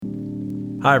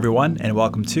Hi, everyone, and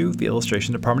welcome to the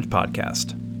Illustration Department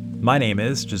podcast. My name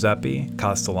is Giuseppe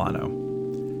Castellano.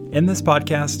 In this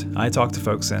podcast, I talk to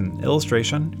folks in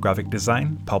illustration, graphic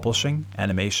design, publishing,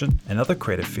 animation, and other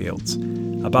creative fields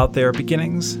about their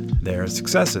beginnings, their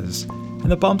successes,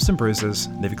 and the bumps and bruises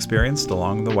they've experienced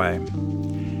along the way.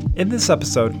 In this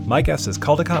episode, my guest is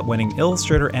Caldecott-winning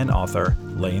illustrator and author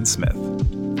Lane Smith.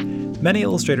 Many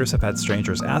illustrators have had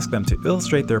strangers ask them to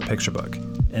illustrate their picture book.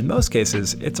 In most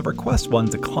cases, it's a request one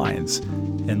declines.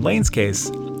 In Lane's case,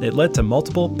 it led to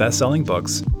multiple best-selling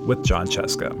books with Jon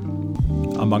Scieszka.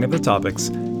 Among other topics,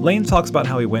 Lane talks about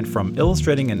how he went from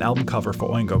illustrating an album cover for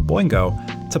Oingo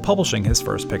Boingo to publishing his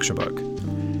first picture book.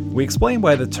 We explain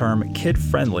why the term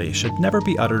kid-friendly should never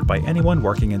be uttered by anyone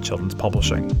working in children's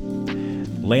publishing.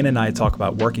 Lane and I talk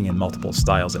about working in multiple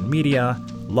styles and media,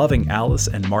 loving Alice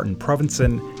and Martin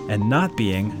Provenson, and not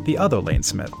being the other Lane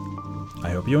Smith. I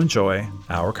hope you enjoy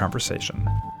our conversation.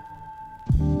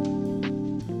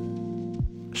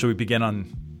 Should we begin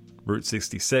on Route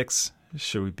 66?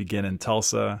 Should we begin in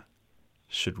Tulsa?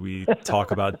 Should we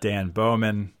talk about Dan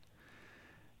Bowman?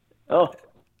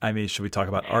 Should we talk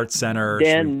about Art Center?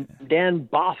 Dan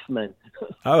Boffman.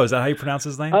 Oh, is that how you pronounce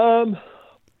his name?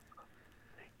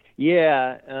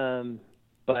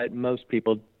 But most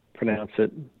people pronounce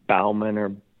it Bauman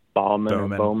or Bauman or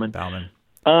Bowman.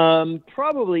 Bauman.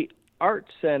 Probably Art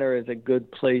Center is a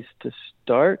good place to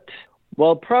start.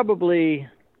 Well, probably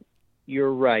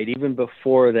you're right. Even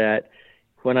before that,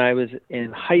 when I was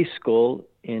in high school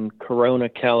in Corona,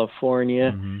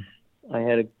 California, I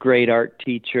had a great art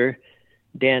teacher,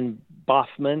 Dan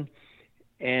Boffman.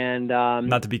 And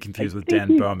not to be confused with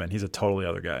Dan Bowman. He's a totally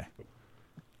other guy.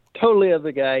 Totally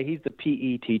other guy. He's the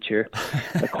PE teacher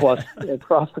across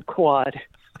the quad.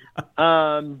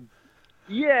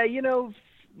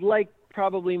 Like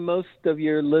probably most of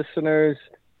your listeners,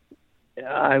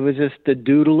 I was just a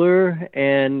doodler,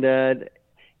 and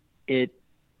it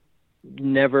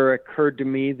never occurred to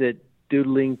me that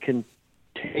doodling can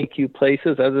take you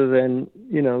places other than,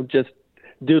 just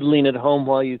doodling at home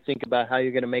while you think about how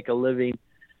you're going to make a living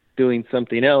doing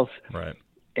something else. Right.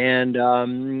 And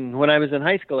when I was in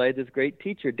high school, I had this great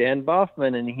teacher, Dan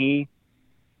Boffman, and he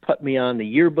put me on the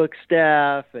yearbook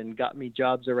staff and got me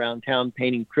jobs around town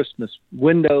painting Christmas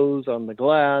windows on the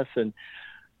glass. And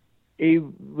he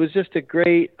was just a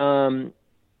great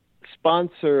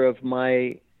sponsor of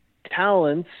my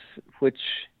talents, which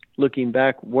looking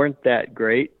back weren't that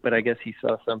great, but I guess he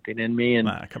saw something in me. And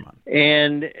come on.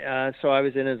 And so I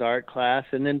was in his art class.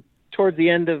 And then towards the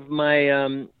end of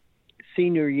my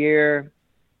senior year,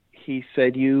 he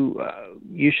said, you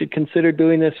should consider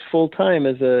doing this full time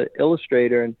as a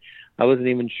illustrator. And I wasn't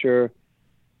even sure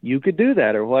you could do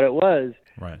that or what it was.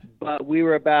 Right. But we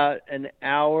were about an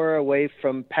hour away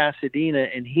from Pasadena,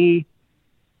 and he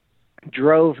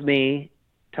drove me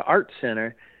to Art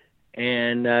Center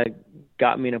and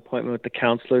got me an appointment with the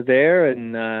counselor there.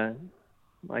 And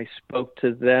I spoke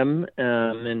to them,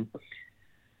 and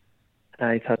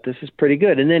I thought, this is pretty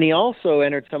good. And then he also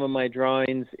entered some of my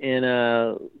drawings in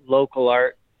a local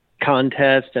art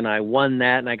contest, and I won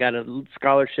that, and I got a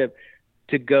scholarship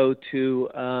to go to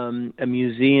a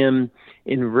museum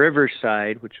in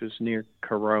Riverside, which was near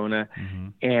Corona,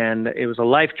 and it was a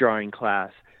life drawing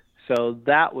class. So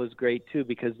that was great, too,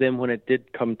 because then when it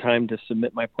did come time to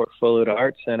submit my portfolio to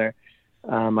Art Center,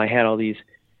 I had all these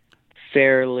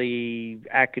fairly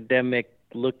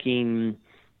academic-looking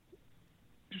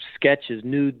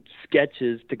nude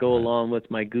sketches to go along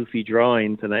with my goofy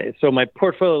drawings, and so my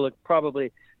portfolio looked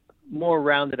probably more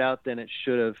rounded out than it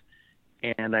should have,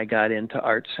 and I got into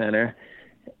Art Center,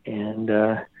 and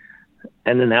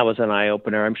then that was an eye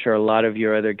opener. I'm sure a lot of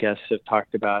your other guests have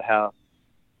talked about how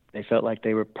they felt like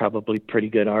they were probably pretty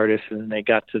good artists, and then they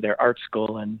got to their art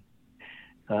school, and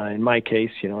in my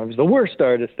case, I was the worst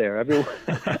artist there.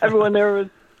 Everyone there was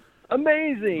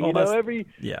amazing.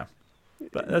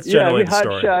 That's generally the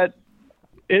story. Shot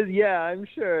I'm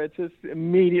sure it just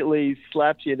immediately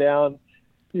slaps you down,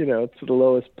 to the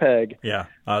lowest peg. Yeah,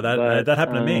 that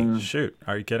happened to me. Shoot,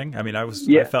 are you kidding? I mean, I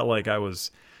felt like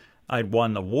I'd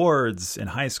won awards in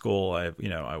high school. I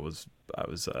was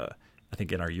I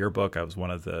think in our yearbook I was one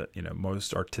of the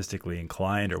most artistically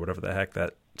inclined or whatever the heck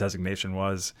that designation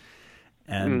was,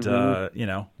 and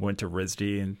went to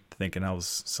RISD and thinking I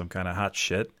was some kind of hot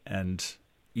shit, and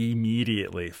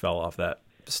immediately fell off that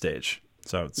stage.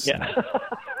 So it's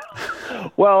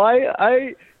Well,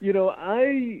 I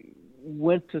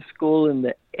went to school in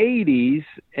the 80s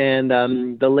and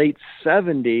the late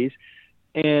 70s,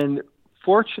 and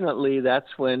fortunately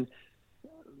that's when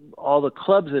all the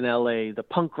clubs in LA, the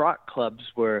punk rock clubs,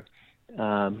 were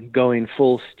going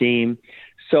full steam.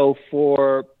 So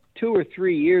for 2 or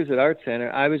 3 years at Art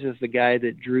Center, I was just the guy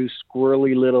that drew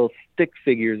squirrely little stick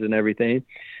figures and everything.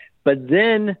 But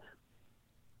then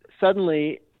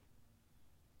suddenly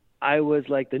I was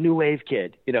like the new wave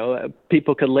kid.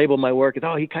 People could label my work as,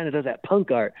 oh, he kind of does that punk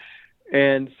art.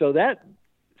 And so that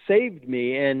saved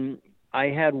me. And I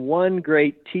had one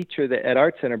great teacher at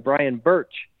Art Center, Brian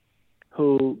Birch,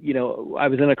 who, I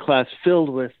was in a class filled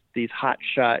with these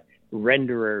hotshot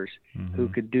renderers who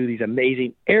could do these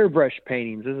amazing airbrush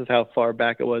paintings. This is how far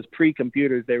back it was,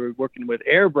 pre-computers. They were working with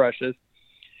airbrushes.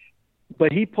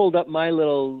 But he pulled up my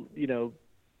little,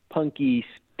 punky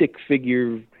stick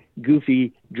figure,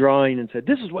 goofy drawing and said,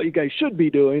 this is what you guys should be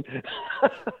doing.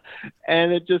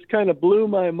 And it just kind of blew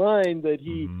my mind that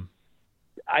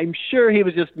I'm sure he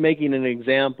was just making an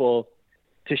example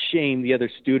to shame the other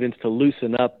students to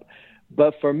loosen up.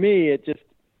 But for me, it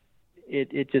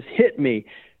just hit me.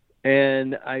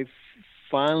 And I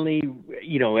finally,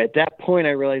 at that point,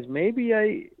 I realized maybe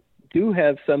I do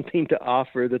have something to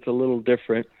offer that's a little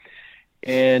different.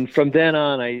 And from then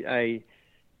on, it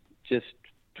was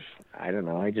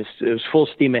full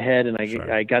steam ahead. And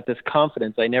I got this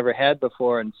confidence I never had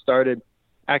before and started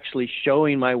actually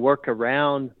showing my work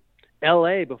around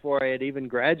LA before I had even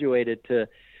graduated, to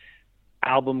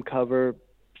album cover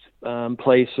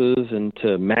places and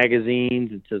to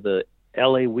magazines and to the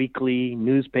LA Weekly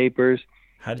newspapers,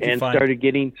 started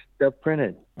getting stuff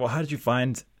printed. Well, how did you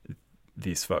find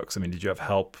these folks? I mean, did you have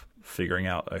help figuring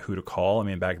out who to call? I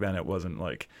mean, back then it wasn't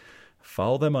like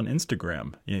follow them on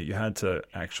Instagram. You had to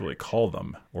actually call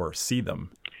them or see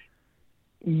them.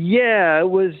 Yeah, it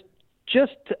was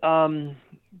just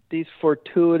these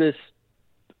fortuitous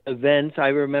events. I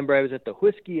remember I was at the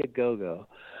Whiskey A Go-Go,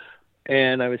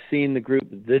 and I was seeing the group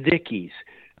The Dickies,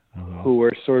 who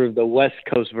were sort of the West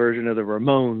Coast version of the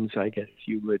Ramones, I guess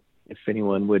you would, if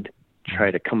anyone would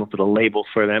try to come up with a label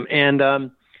for them. And,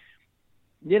 and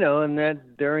then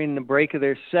during the break of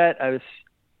their set, I was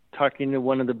talking to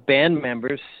one of the band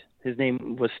members. His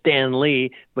name was Stan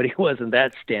Lee, but he wasn't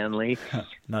that Stan Lee.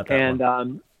 Not that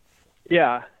one.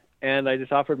 And I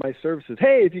just offered my services.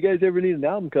 Hey, if you guys ever need an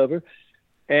album cover.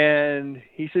 And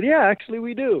he said, yeah, actually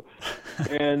we do.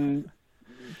 And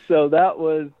so that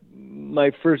was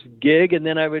my first gig. And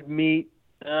then I would meet,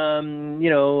 I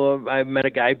met a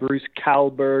guy, Bruce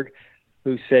Kalberg,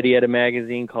 who said he had a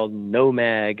magazine called No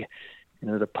Mag,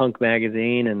 the punk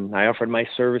magazine. And I offered my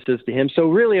services to him. So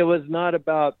really it was not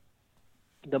about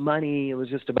the money. It was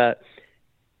just about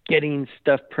getting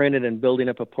stuff printed and building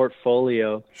up a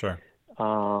portfolio. Sure.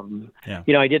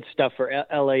 I did stuff for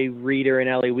LA Reader and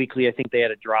LA Weekly. I think they had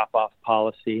a drop-off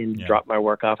policy and dropped my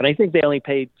work off. And I think they only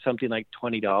paid something like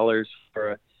 $20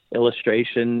 for an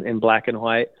illustration in black and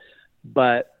white.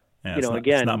 But, it's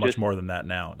not much more than that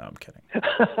now. No, I'm kidding.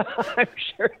 I'm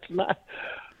sure it's not.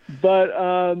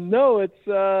 But, no, it's,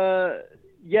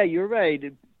 you're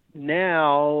right.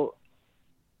 Now,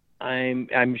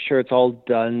 I'm sure it's all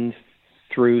done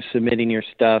through submitting your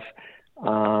stuff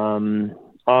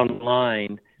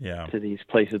online to these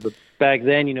places. But back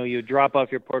then, you would drop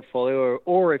off your portfolio,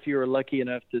 or if you were lucky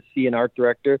enough to see an art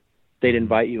director, they'd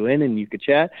invite you in and you could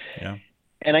chat. Yeah.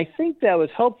 And I think that was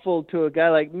helpful to a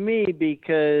guy like me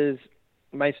because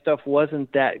my stuff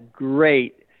wasn't that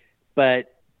great,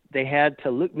 but they had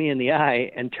to look me in the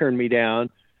eye and turn me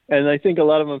down. And I think a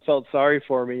lot of them felt sorry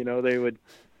for me. They would.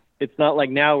 It's not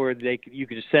like now where you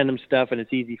could just send them stuff and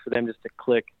it's easy for them just to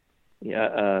click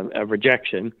a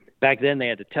rejection. Back then they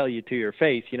had to tell you to your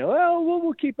face,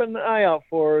 we'll keep an eye out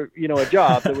for, a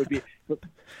job that would be,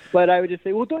 but I would just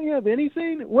say, well, don't you have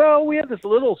anything? Well, we have this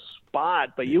little spot,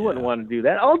 but you wouldn't want to do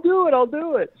that. I'll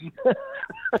do it.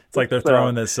 It's like they're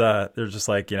throwing this, they're just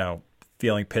like,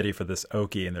 feeling pity for this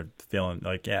Okie, and they're feeling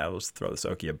like, let's throw this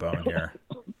Okie a bone here.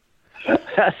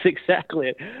 That's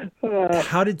exactly it.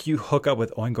 How did you hook up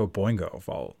with Oingo Boingo of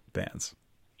all bands?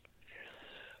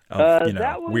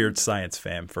 Weird Science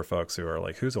fame for folks who are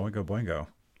like, who's Oingo Boingo?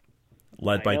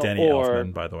 Led by Danny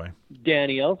Elfman, by the way.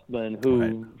 Danny Elfman,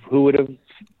 who would have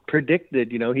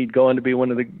predicted, he'd go on to be one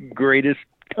of the greatest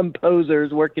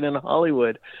composers working in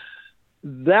Hollywood.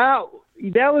 That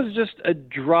was just a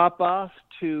drop off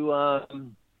to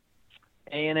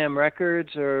A&M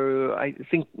Records, or I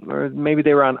think, or maybe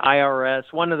they were on IRS,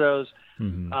 one of those.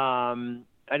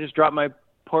 I just dropped my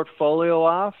portfolio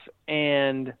off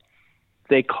and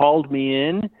they called me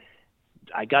in.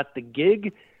 I got the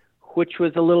gig, which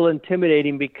was a little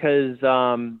intimidating because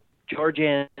George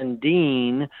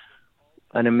Andine,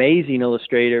 an amazing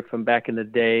illustrator from back in the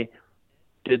day,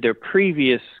 did their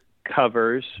previous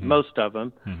covers, most of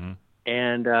them.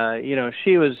 And,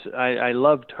 she was, I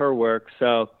loved her work.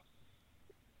 So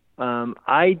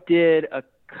I did a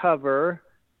cover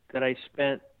that I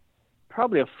spent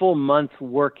probably a full month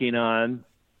working on.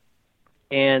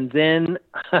 And then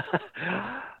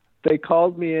they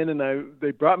called me in and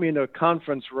they brought me into a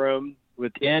conference room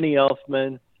with Danny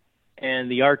Elfman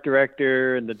and the art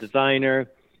director and the designer.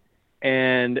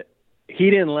 And he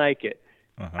didn't like it.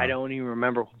 Uh-huh. I don't even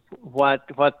remember what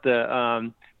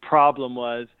the problem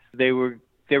was. They were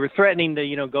threatening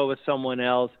to, go with someone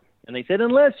else. And they said,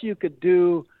 unless you could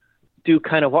do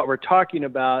kind of what we're talking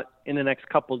about in the next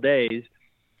couple days.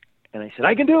 And I said,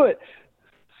 I can do it.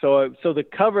 So the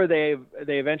cover they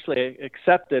eventually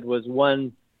accepted was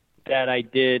one that I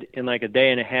did in like a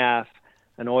day and a half,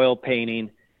 an oil painting,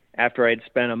 after I'd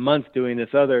spent a month doing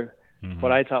this other,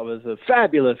 what I thought was a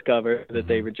fabulous cover that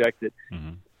they rejected.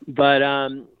 But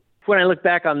when I look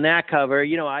back on that cover,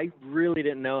 I really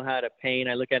didn't know how to paint.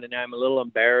 I look at it now, I'm a little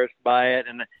embarrassed by it.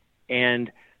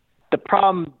 And the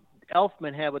problem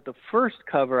Elfman had with the first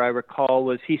cover, I recall,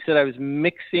 was he said I was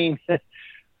mixing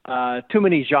too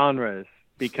many genres,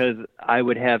 because I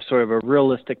would have sort of a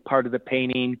realistic part of the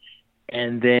painting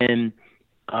and then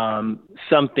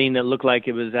something that looked like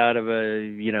it was out of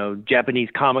a, Japanese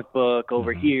comic book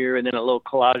over here, and then a little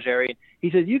collage area.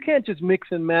 He says, you can't just mix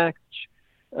and match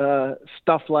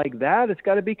stuff like that. It's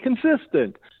got to be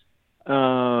consistent.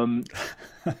 But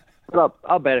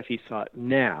I'll bet if he saw it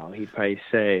now, he'd probably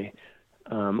say,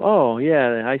 oh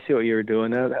yeah, I see what you were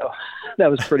doing.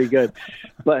 That was pretty good.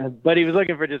 But he was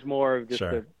looking for just more of just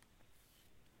a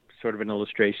sort of an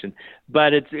illustration.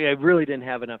 But I really didn't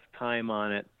have enough time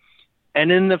on it. And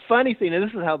then the funny thing, and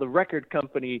this is how the record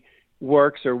company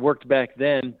works or worked back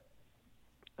then.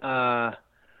 I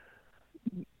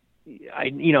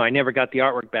never got the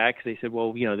artwork back because they said,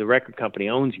 well, the record company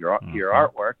owns your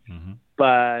artwork.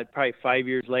 But probably 5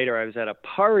 years later, I was at a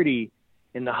party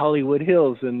in the Hollywood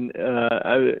Hills, and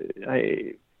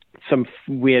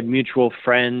we had mutual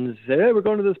friends said, hey, we're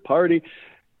going to this party.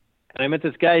 And I met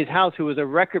this guy's house who was a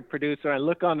record producer. I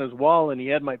look on his wall, and he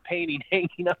had my painting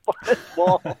hanging up on his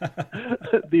wall.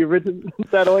 The original,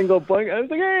 that Oingo Boingo. I was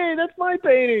like, hey, that's my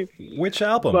painting. Which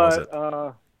album was it?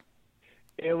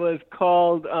 It was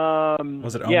called,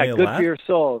 was it Only Good for Your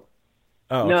Soul.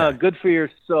 Oh, okay. No, Good for Your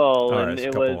Soul. Right, and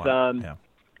it was,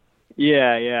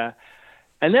 yeah.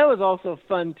 And that was also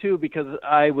fun, too, because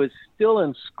I was still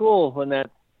in school when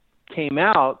that came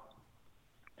out.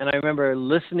 And I remember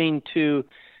listening to,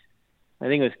 I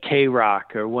think it was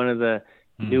K-Rock or one of the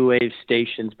new wave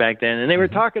stations back then. And they were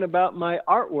talking about my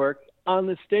artwork on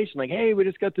the station. Like, hey, we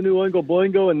just got the new Oingo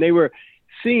Boingo. And they were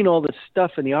seeing all this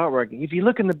stuff in the artwork. And if you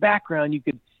look in the background, you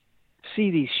could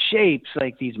see these shapes,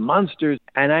 like these monsters.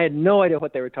 And I had no idea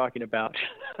what they were talking about.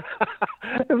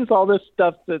 It was all this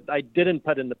stuff that I didn't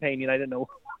put in the painting. I didn't know.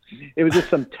 It was just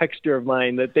some texture of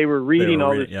mine that they were reading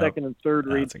all this second and third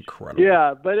read. That's incredible.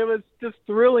 Yeah, but it was just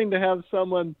thrilling to have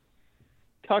someone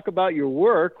talk about your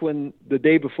work when the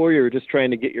day before you were just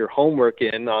trying to get your homework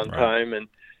in on time. And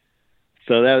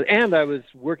so and I was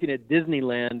working at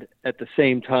Disneyland at the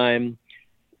same time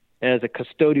as a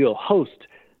custodial host.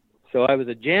 So I was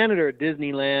a janitor at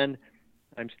Disneyland.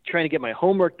 I'm trying to get my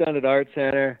homework done at Art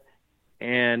Center,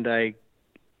 and I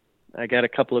got a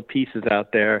couple of pieces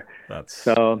out there. That's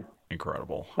so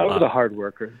incredible. I was a hard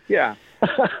worker. Yeah.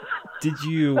 Did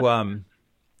you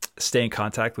stay in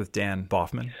contact with Dan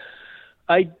Bofman?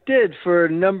 I did for a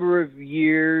number of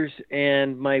years,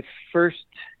 and my first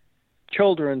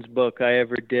children's book I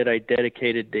ever did, I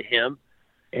dedicated to him.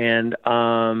 And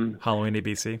Halloween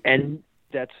ABC. And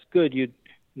that's good. You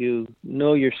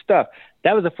know your stuff.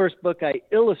 That was the first book I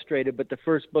illustrated, but the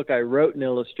first book I wrote and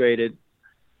illustrated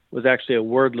was actually a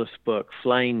wordless book,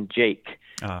 Flying Jake.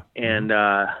 And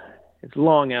it's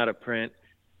long out of print.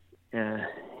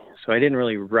 So I didn't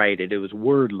really write it. It was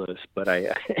wordless, but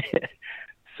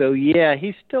so yeah,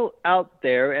 he's still out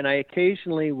there, and I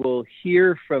occasionally will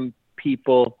hear from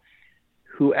people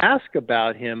who ask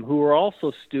about him, who are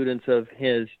also students of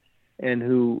his, and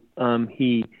who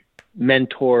he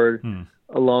mentored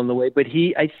along the way. But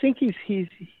I think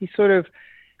he sort of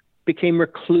became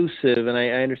reclusive, and I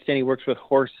understand he works with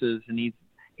horses, and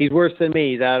he's worse than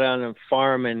me. He's out on a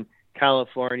farm in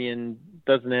California and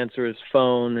doesn't answer his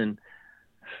phone, and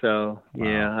so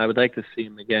yeah, I would like to see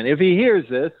him again if he hears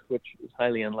this, which is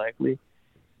highly unlikely.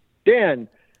 Dan,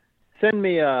 send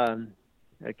me a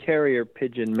carrier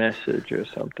pigeon message or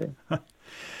something.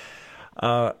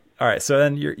 All right, so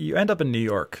then you end up in New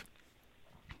York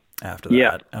after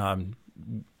that,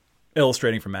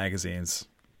 illustrating for magazines.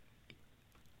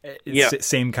 It's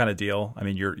same kind of deal. I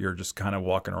mean, you're just kind of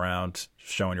walking around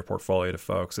showing your portfolio to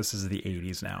folks. This is the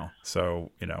 80s now,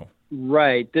 so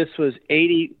Right. This was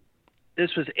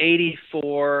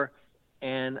 84,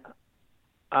 and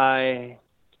I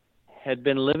had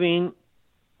been living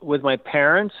with my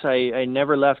parents. I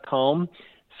never left home.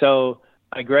 So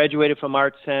I graduated from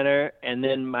Art Center, and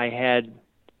then I had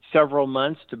several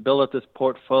months to build up this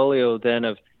portfolio then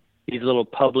of these little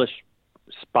published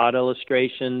spot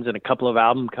illustrations and a couple of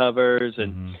album covers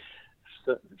and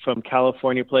from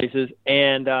California places.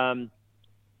 And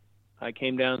I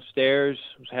came downstairs,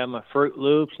 was having my Fruit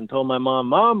Loops, and told my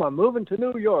mom, I'm moving to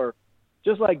New York,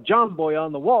 just like John Boy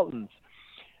on the Waltons.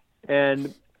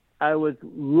 And I was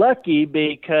lucky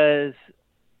because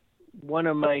one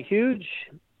of my huge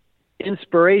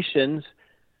inspirations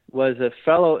was a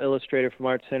fellow illustrator from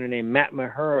Art Center named Matt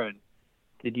Mahurin.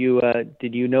 Did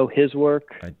you know his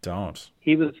work? I don't.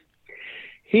 He was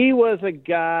a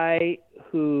guy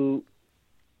who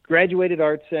graduated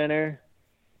Art Center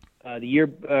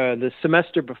the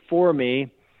semester before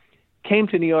me, came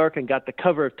to New York and got the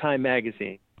cover of Time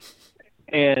magazine,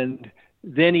 and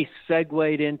then he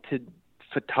segued into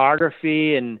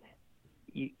photography. And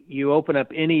you open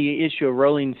up any issue of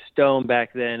Rolling Stone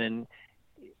back then, and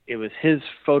it was his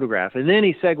photograph. And then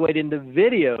he segued into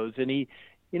videos, and he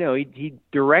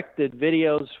directed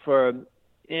videos for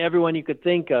everyone you could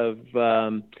think of,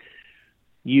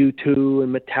 U2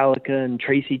 and Metallica and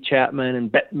Tracy Chapman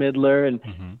and Bette Midler, and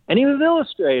he was an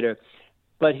illustrator.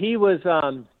 But he was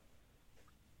living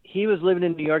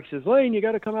in New York. He says, Lane, you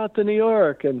got to come out to New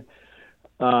York. And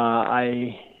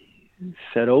I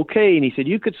said, okay. And he said,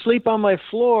 you could sleep on my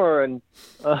floor, and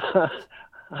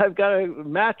I've got a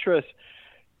mattress.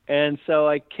 And so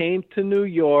I came to New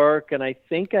York, and I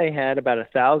think I had about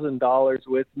 $1,000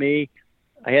 with me.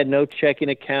 I had no checking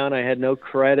account. I had no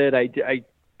credit. I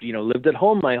lived at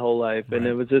home my whole life. Right. And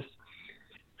it was just,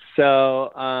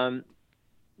 so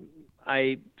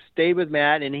I stayed with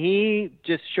Matt, and he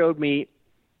just showed me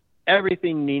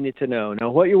everything you needed to know.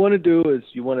 Now, what you want to do is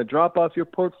you want to drop off your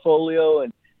portfolio,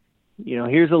 and,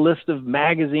 here's a list of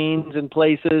magazines and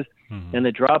places, and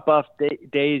the drop-off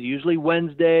day is usually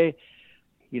Wednesday.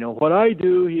 What I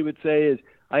do, he would say, is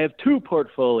I have two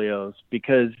portfolios,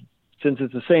 because since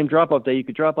it's the same drop-off day, you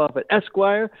could drop off at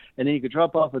Esquire, and then you could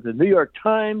drop off at the New York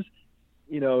Times,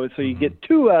 so you get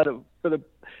two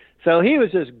so he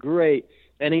was just great.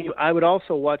 And I would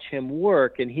also watch him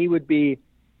work, and he would be,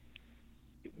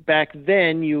 back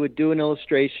then you would do an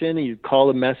illustration, and you'd call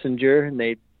a messenger, and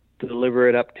they'd deliver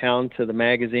it uptown to the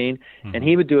magazine, and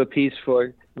he would do a piece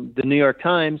for the New York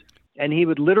Times, and he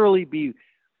would literally be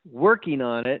working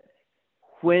on it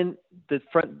when the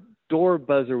front door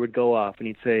buzzer would go off, and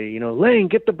he'd say, Lane,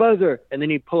 get the buzzer. And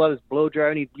then he'd pull out his blow dryer,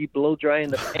 and he'd be blow drying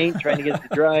the paint, trying to get it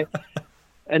to dry.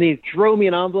 And he'd throw me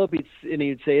an envelope, and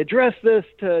he'd say, address this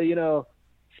to,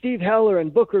 Steve Heller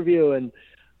and Book Review. And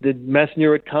the messenger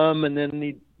would come, and then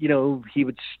he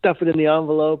would stuff it in the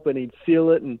envelope, and he'd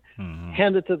seal it and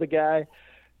hand it to the guy.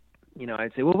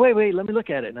 I'd say, well, wait, let me look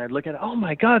at it. And I'd look at it. Oh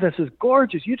my God, this is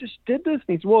gorgeous. You just did this? And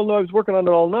he said, well, no, I was working on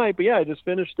it all night, but yeah, I just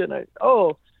finished it. And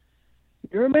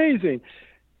you're amazing.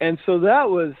 And so that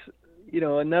was,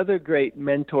 another great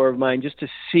mentor of mine, just to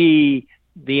see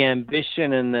the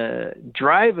ambition and the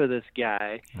drive of this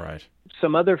guy. Right.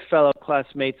 Some other fellow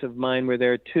classmates of mine were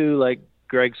there too, like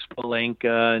Greg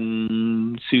Spolenka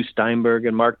and Sue Steinberg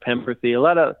and Mark Pemberthy, a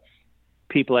lot of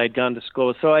people I had gone to school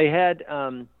with. So I had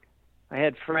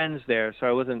friends there, so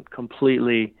I wasn't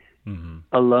completely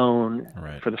alone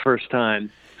for the first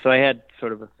time. So I had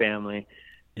sort of a family.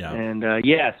 Yeah. And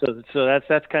so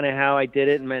that's kind of how I did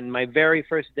it. And my very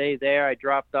first day there, I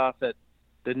dropped off at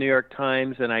the New York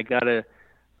Times, and I got a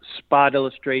spot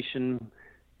illustration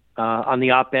on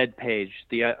the op-ed page.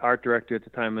 The art director at the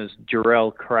time was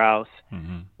Jarell Krause,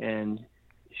 and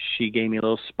she gave me a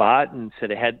little spot and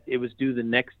said it was due the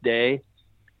next day.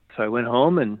 So I went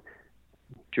home and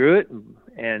drew it,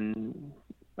 and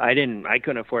I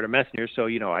couldn't afford a messenger, so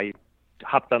I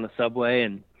hopped on the subway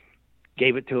and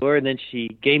gave it to her, and then she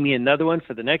gave me another one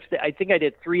for the next day. I think I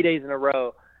did 3 days in a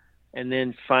row, and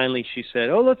then finally she said,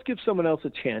 "Oh, let's give someone else a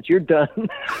chance. You're done."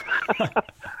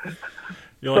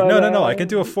 You're like, no, I can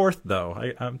do a fourth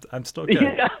though. I'm still good.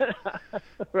 Yeah.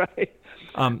 Right.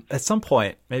 At some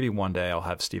point, maybe one day, I'll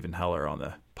have Stephen Heller on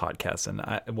the podcast,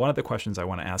 and one of the questions I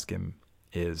want to ask him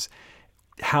is,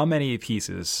 how many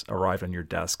pieces arrive on your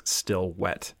desk still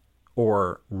wet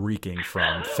or reeking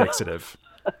from fixative?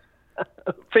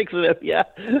 Fixative, yeah.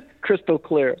 Crystal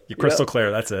clear. Crystal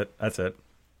clear, that's it.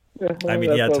 I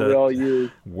mean, he had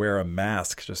to wear a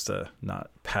mask just to not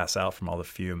pass out from all the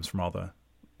fumes, from all the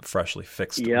freshly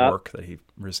fixed work that he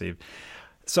received.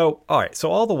 So, all right.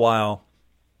 So all the while,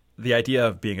 the idea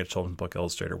of being a children's book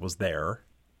illustrator was there.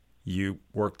 You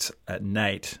worked at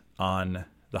night on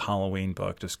the Halloween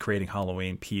book, just creating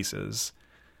Halloween pieces.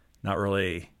 not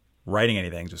really writing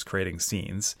anything, just creating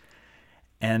scenes.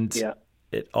 And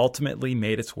it ultimately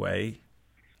made its way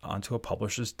onto a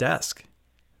publisher's desk.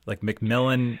 Like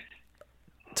Macmillan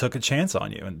took a chance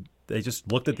on you, and they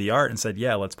just looked at the art and said,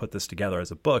 yeah, let's put this together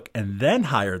as a book, and then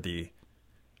hired the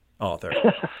author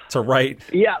to write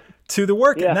to the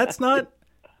work. And that's not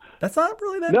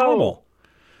really that normal.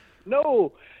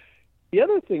 No. The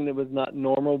other thing that was not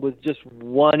normal was just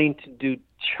wanting to do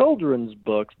children's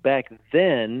books back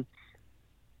then.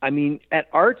 I mean, at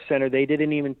Art Center, they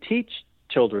didn't even teach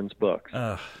children's books.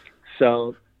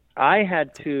 So I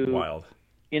had to,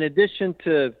 in addition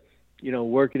to,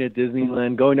 working at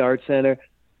Disneyland, going to Art Center,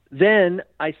 then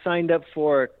I signed up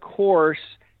for a course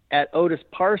at Otis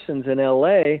Parsons in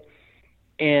LA,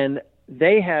 and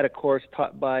they had a course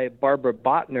taught by Barbara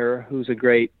Botner, who's a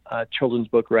great children's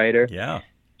book writer. Yeah.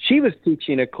 She was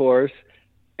teaching a course,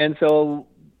 and so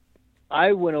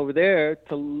I went over there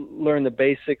to learn the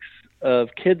basics of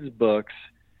kids' books.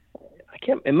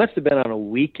 It must have been on a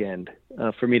weekend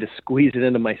for me to squeeze it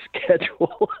into my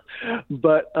schedule.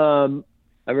 But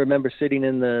I remember sitting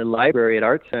in the library at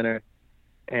Art Center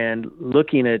and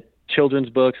looking at children's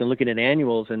books and looking at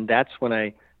annuals, and that's when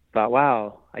I thought,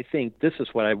 wow, I think this is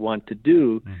what I want to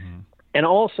do. Mm-hmm. And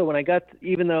also when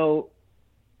even though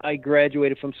I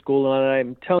graduated from school, and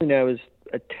I'm telling you I was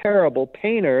a terrible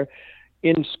painter,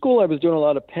 in school I was doing a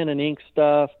lot of pen and ink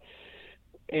stuff,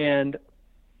 and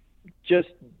just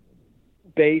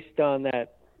based on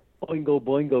that Oingo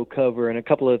Boingo cover and a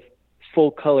couple of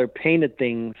full color painted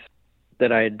things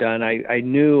that I had done, I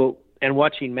knew, and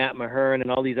watching Matt Mahern and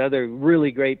all these other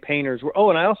really great painters were,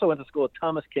 and I also went to school with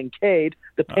Thomas Kincaid,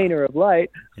 the painter of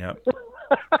light. Yeah.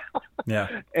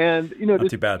 Yeah. And, not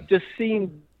too bad. Just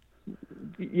seeing,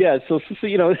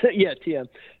 TM.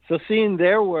 So seeing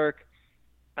their work,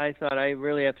 I thought I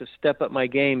really have to step up my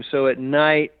game. So at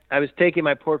night, I was taking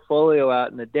my portfolio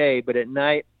out in the day, but at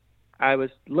night I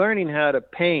was learning how to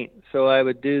paint. So I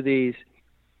would do these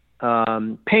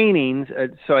paintings.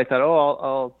 So I thought,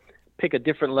 I'll pick a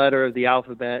different letter of the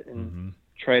alphabet and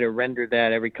try to render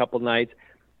that every couple nights.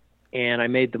 And I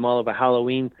made them all of a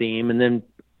Halloween theme. And then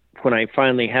when I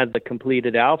finally had the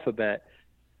completed alphabet,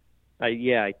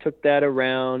 I took that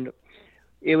around.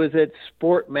 It was at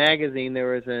Sport Magazine.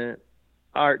 There was an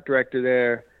art director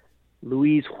there,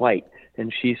 Louise White,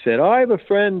 and she said, I have a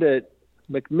friend at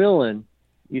Macmillan.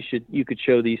 You could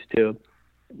show these to.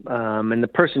 And the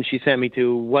person she sent me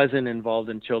to wasn't involved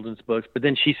in children's books, but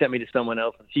then she sent me to someone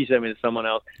else, and she sent me to someone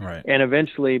else. Right. And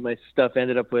eventually my stuff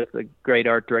ended up with a great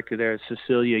art director there,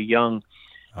 Cecilia Young.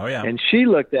 Oh, yeah. And she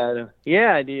looked at him.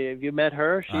 Yeah, have you met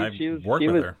her? I've worked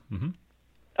with her. Mm-hmm.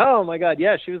 Oh, my God,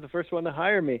 yeah, she was the first one to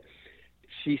hire me.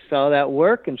 She saw that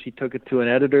work, and she took it to an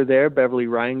editor there, Beverly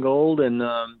Reingold, and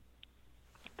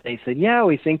they said, yeah,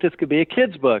 we think this could be a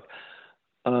kid's book,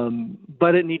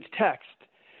 but it needs text.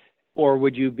 Or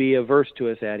would you be averse to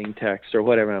us adding text or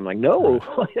whatever? And I'm like, no.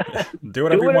 Right. Do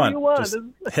whatever you want. Just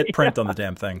hit print on the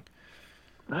damn thing.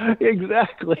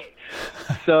 Exactly.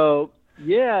 So,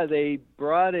 yeah, they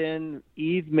brought in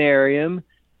Eve Merriam,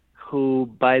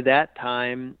 who by that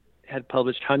time had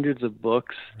published hundreds of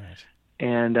books. Right.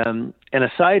 And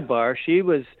a sidebar, she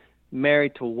was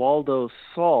married to Waldo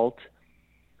Salt,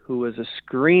 who was a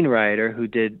screenwriter who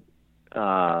did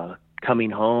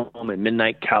Coming Home and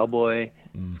Midnight Cowboy.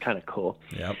 Kind of cool.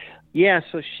 Yep. Yeah,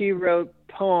 so she wrote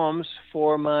poems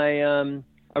for my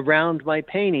around my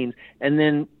paintings, and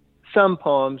then some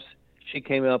poems she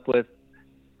came up with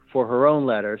for her own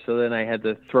letter. So then I had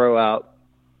to throw out,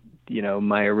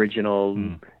 my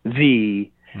original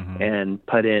V and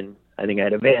put in. I think I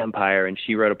had a vampire, and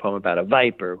she wrote a poem about a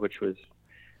viper, which was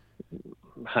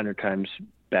 100 times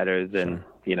better than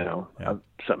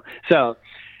some. So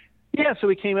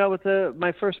we came out with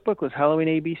my first book was Halloween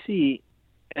ABC.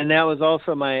 And that was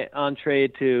also my entree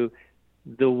to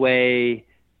the way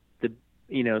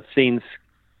things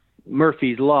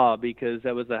Murphy's Law, because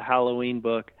that was a Halloween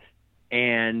book.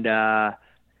 And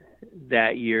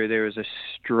that year there was a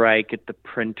strike at the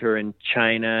printer in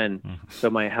China. And so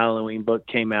my Halloween book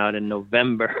came out in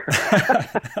November.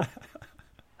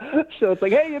 So it's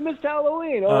like, hey, you missed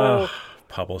Halloween. Oh,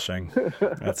 publishing.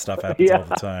 That stuff happens all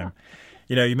the time.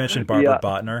 You mentioned Barbara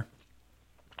Botner.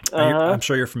 I'm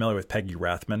sure you're familiar with Peggy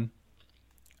Rathman.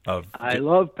 I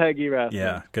love Peggy Rathman.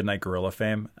 Yeah, Goodnight Gorilla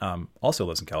fame. Also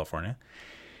lives in California.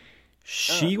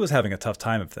 She was having a tough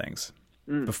time of things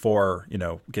before,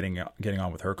 getting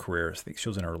on with her career. I think she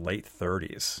was in her late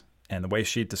 30s. And the way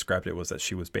she described it was that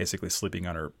she was basically sleeping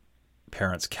on her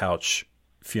parents' couch,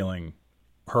 feeling,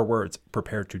 her words,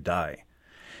 prepared to die.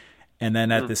 And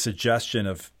then at the suggestion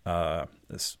of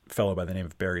this fellow by the name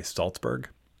of Barry Salzberg,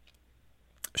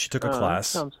 She took a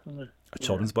class, a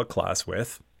children's book class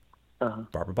with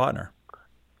Barbara Bottner.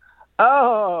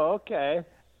 Oh, okay.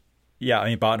 Yeah, I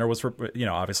mean, Bottner was,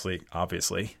 obviously,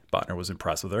 Bottner was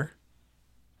impressed with her.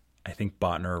 I think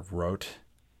Bottner wrote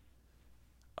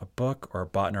a book, or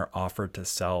Bottner offered to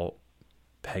sell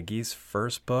Peggy's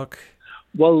first book.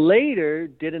 Well, later,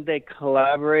 didn't they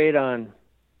collaborate on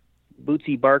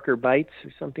Bootsy Barker Bites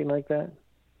or something like that?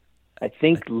 I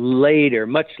think later,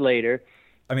 much later.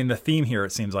 I mean, the theme here,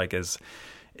 it seems like, is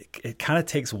it kind of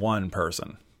takes one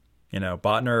person.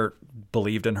 Bottner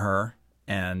believed in her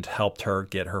and helped her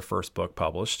get her first book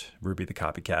published, Ruby the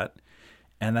Copycat,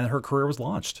 and then her career was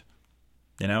launched.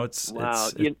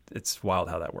 It's wild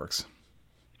how that works.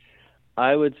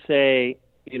 I would say,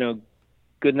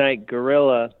 Goodnight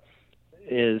Gorilla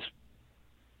is,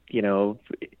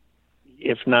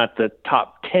 if not the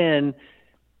top 10,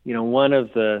 one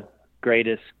of the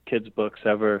greatest kids books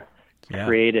ever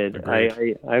created.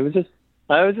 I was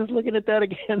just looking at that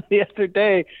again the other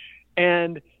day,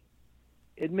 and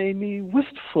it made me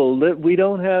wistful that we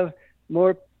don't have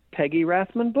more Peggy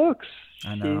Rathman books.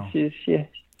 I know. She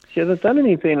hasn't done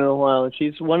anything in a while, and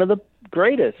she's one of the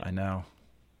greatest. I know.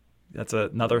 That's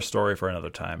another story for another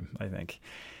time, I think.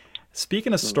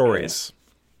 Speaking of stories.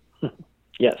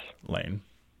 Yes. Lane.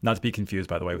 Not to be confused,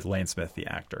 by the way, with Lane Smith, the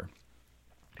actor.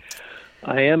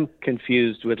 I am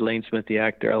confused with Lane Smith, the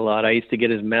actor, a lot. I used to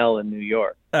get his mail in New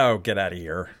York. Oh, get out of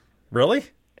here. Really?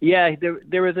 Yeah,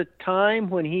 there was a time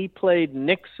when he played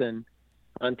Nixon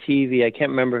on TV. I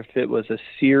can't remember if it was a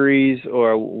series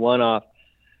or a one-off,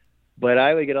 but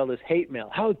I would get all this hate mail.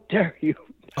 How dare you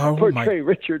portray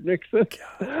Richard Nixon?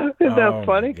 Isn't that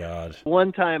funny? My God.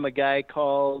 One time a guy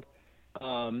called,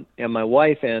 and my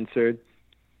wife answered,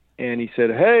 and he said,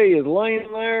 "Hey, is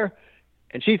Lane there?"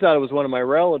 And she thought it was one of my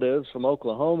relatives from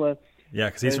Oklahoma. Yeah,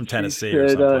 because he's from Tennessee or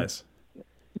someplace.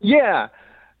 Yeah.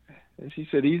 And she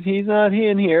said, he's not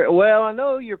in here. Well, I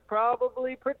know you're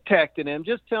probably protecting him.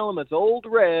 Just tell him it's Old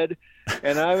Red,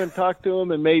 and I haven't talked to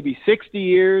him in maybe 60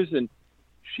 years. And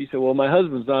she said, well, my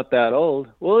husband's not that old.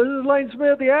 Well, is this Lane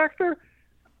Smith, the actor?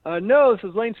 No, this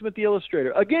is Lane Smith, the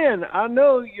illustrator. Again, I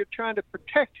know you're trying to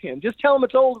protect him. Just tell him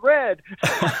it's Old Red.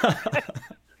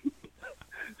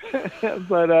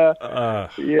 But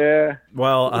yeah.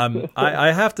 Well,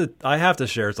 I have to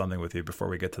share something with you before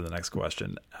we get to the next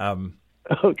question.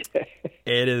 Okay.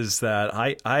 It is that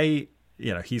I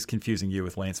he's confusing you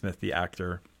with Lane Smith, the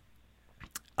actor.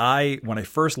 When I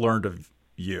first learned of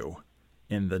you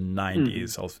in the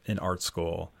 90s, I was in art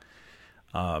school.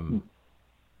 I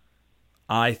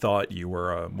thought you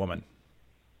were a woman.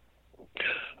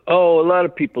 Oh, a lot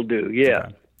of people do. Yeah.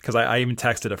 Because I even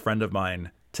texted a friend of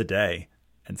mine today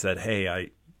and said, "Hey,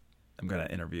 I'm going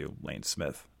to interview Lane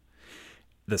Smith."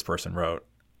 This person wrote,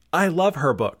 "I love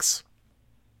her books."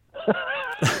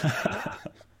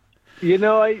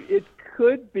 It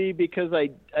could be because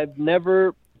I've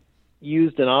never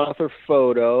used an author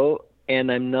photo,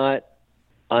 and I'm not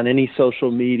on any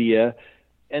social media.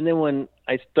 And then when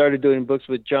I started doing books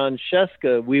with John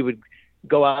Sheska, we would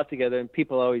go out together, and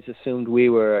people always assumed we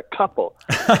were a couple.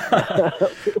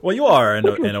 Well, you are in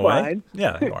a way.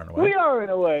 Yeah, you are in a way. We are in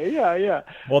a way. Yeah.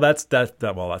 Well, that's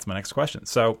my next question.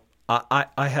 So I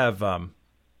have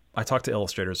I talk to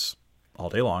illustrators all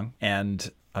day long,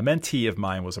 and a mentee of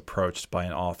mine was approached by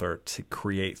an author to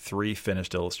create 3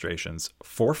 finished illustrations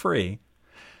for free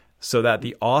so that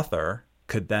the author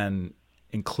could then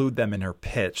include them in her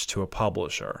pitch to a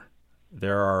publisher.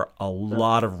 There are a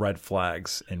lot of red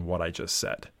flags in what I just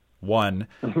said. 1,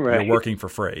 You're working for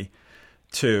free.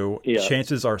 2,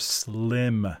 chances are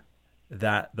slim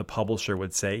that the publisher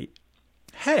would say,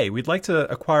 "Hey, we'd like to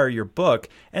acquire your book,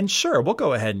 and sure, we'll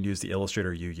go ahead and use the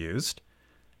illustrator you used."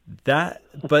 That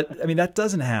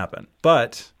doesn't happen.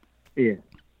 But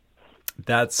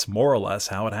that's more or less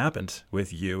how it happened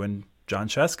with you and John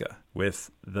Sheska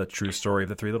with the true story of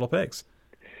the 3 little pigs.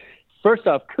 First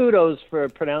off, kudos for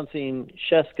pronouncing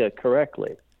Sheska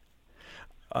correctly.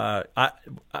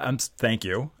 Thank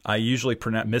you. I usually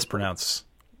mispronounce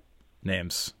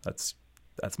names. That's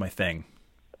my thing.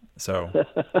 So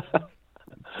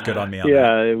good on me on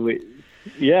that.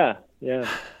 Yeah.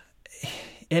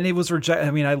 And it was rejected.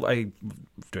 I mean, I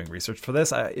doing research for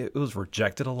this. It was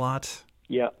rejected a lot.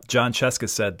 Yeah. John Sheska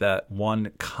said that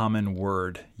one common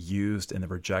word used in the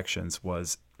rejections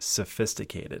was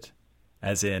sophisticated,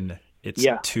 as in it's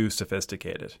too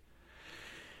sophisticated.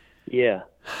 Yeah.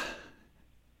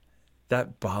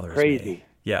 That bothers Crazy. me.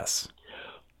 Yes.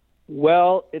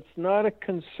 Well, it's not a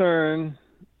concern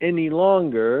any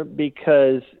longer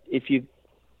because if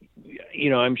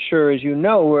I'm sure, as you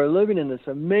know, we're living in this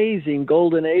amazing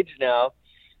golden age now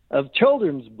of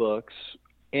children's books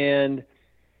And,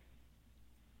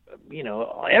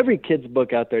 every kid's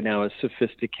book out there now is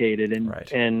sophisticated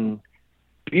and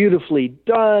beautifully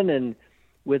done, and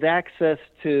with access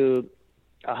to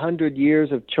 100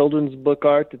 years of children's book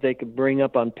art that they could bring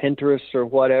up on Pinterest or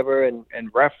whatever and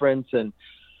reference. And,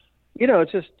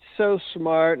 it's just so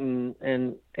smart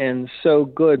and so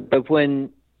good. But when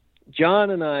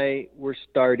John and I were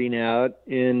starting out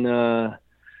in, oh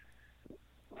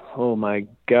my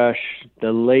gosh,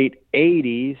 the late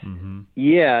 80s,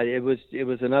 yeah, it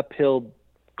was an uphill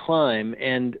climb.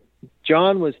 And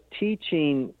John was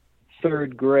teaching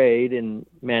third grade in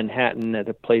Manhattan at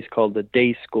a place called the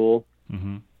Day School.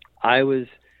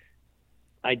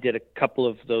 I did a couple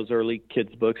of those early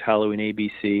kids books, Halloween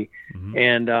ABC,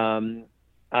 and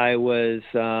I was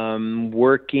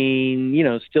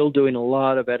working, still doing a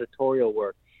lot of editorial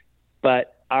work,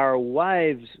 but our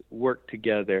wives worked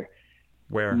together.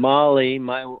 Where? Molly,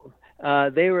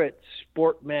 they were at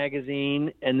Sport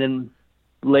Magazine, and then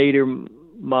later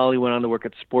Molly went on to work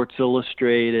at Sports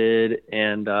Illustrated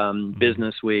and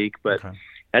Business Week. But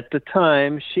at the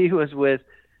time, she was with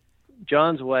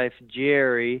John's wife,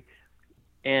 Jerry,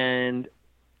 and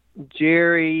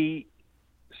Jerry,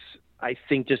 I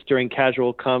think just during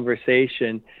casual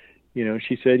conversation,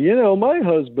 she said, my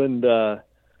husband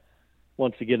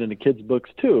wants to get into kids' books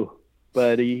too,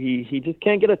 but he just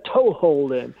can't get a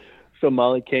toehold in. So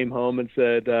Molly came home and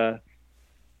said,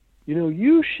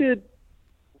 you should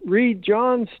read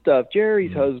John's stuff,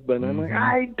 Jerry's husband. I'm like,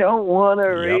 I don't want to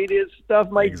read his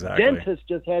stuff. My dentist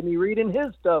just had me reading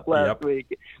his stuff last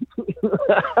week.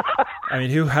 I mean,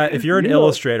 if you're an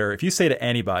illustrator, if you say to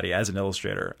anybody as an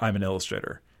illustrator, I'm an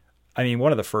illustrator, I mean,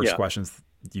 one of the first questions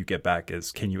you get back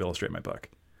is, can you illustrate my book?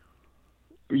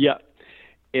 Yeah.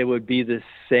 It would be the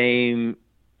same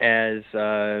as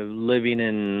living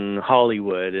in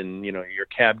Hollywood and, your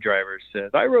cab driver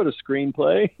says, I wrote a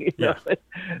screenplay.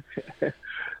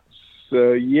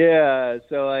 So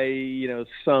I,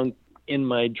 sunk in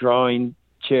my drawing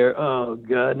chair. Oh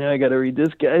God, now I got to read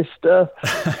this guy's stuff.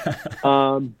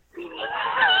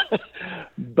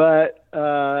 But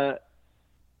I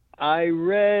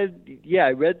read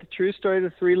The True Story of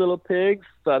the Three Little Pigs.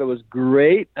 Thought it was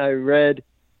great. I read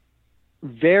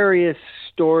various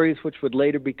stories which would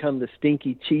later become The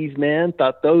Stinky Cheese Man.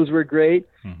 Thought those were great.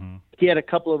 He had a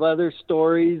couple of other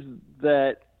stories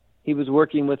that he was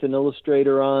working with an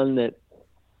illustrator on that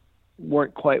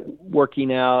weren't quite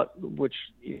working out, which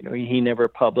he never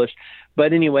published.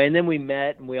 But anyway, and then we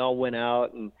met and we all went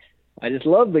out, and I just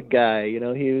love the guy.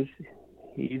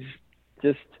 He's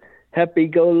just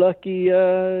happy-go-lucky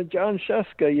John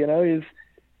Shuska.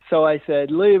 So I said,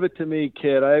 leave it to me,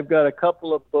 kid. I've got a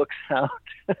couple of books out.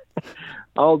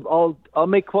 I'll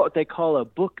make what they call a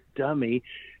book dummy,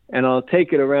 and I'll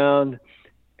take it around.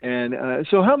 And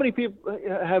so how many people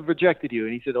have rejected you?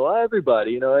 And he said, well,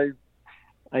 everybody.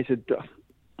 I said,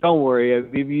 don't worry.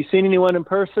 Have you seen anyone in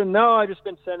person? No, I've just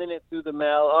been sending it through the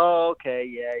mail. Oh, okay.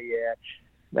 Yeah.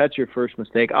 That's your first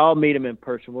mistake. I'll meet him in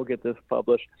person. We'll get this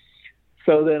published.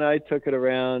 So then I took it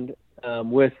around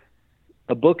with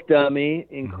a book dummy,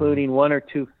 including one or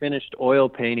two finished oil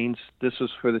paintings. This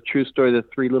was for The True Story of the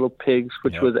Three Little Pigs,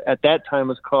 which was at that time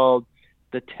was called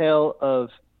The Tale of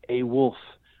a Wolf,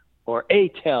 or A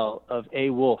Tale of a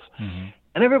Wolf. And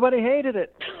everybody hated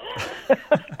it.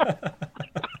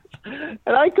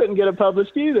 And I couldn't get it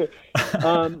published either.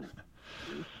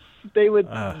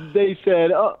 They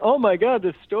said, oh my God,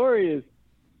 this story is,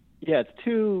 it's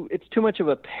too much of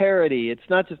a parody. It's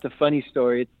not just a funny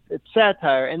story. It's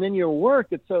satire. And then your work,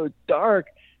 it's so dark.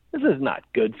 This is not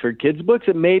good for kids' books.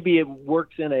 Maybe it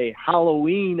works in a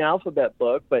Halloween alphabet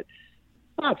book, but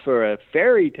not for a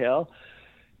fairy tale.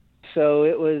 So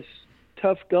it was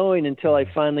tough going until I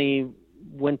finally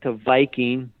went to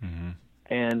Viking,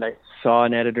 and I saw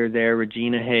an editor there,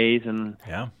 Regina Hayes, and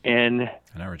I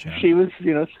know Regina. She was,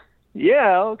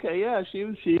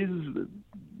 she's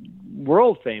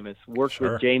world famous. Worked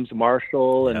with James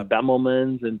Marshall and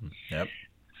Bemelmans, and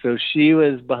so she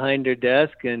was behind her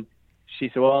desk, and she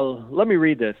said, "Well, let me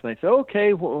read this." And I said,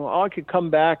 "Okay, well, I could come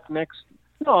back next."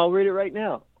 No, I'll read it right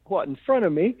now. What, in front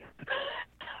of me?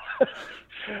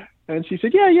 And she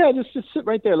said, yeah, just sit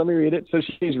right there. Let me read it. So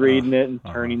she's reading it and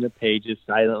turning the pages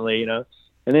silently, And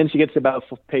then she gets to about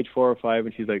page 4 or 5,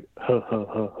 and she's like,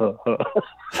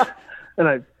 and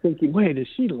I'm thinking, wait, is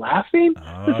she laughing?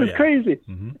 This is crazy.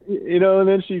 And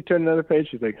then she turned another page.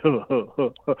 She's like,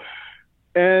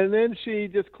 and then she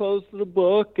just closed the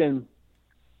book and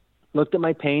looked at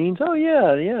my paintings. Oh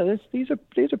yeah, these are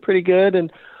pretty good.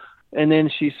 And then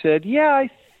she said, I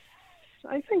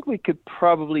think we could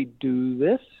probably do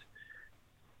this.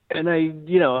 And I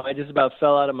just about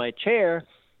fell out of my chair.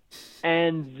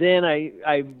 And then I,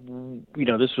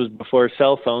 this was before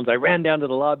cell phones. I ran down to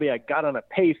the lobby. I got on a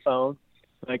pay phone.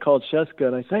 And I called Sheska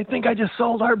and I said, I think I just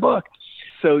sold our book.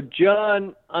 So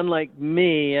John, unlike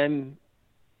me, I'm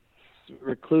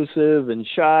reclusive and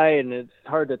shy, and it's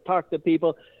hard to talk to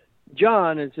people.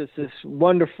 John is just this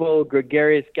wonderful,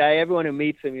 gregarious guy. Everyone who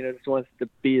meets him, just wants to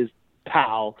be his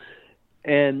pal.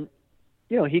 And,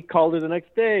 he called her the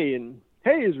next day and,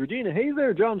 hey, is Regina Hayes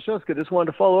there? John Sheska, just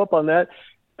wanted to follow up on that.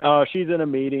 She's in a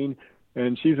meeting,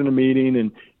 and she's in a meeting.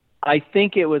 And I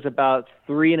think it was about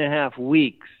 3.5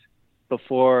 weeks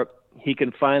before he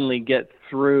can finally get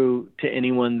through to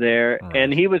anyone there. Right.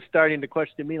 And he was starting to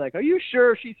question me, like, are you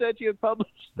sure she said she had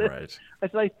published this? Right. I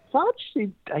said,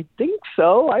 I think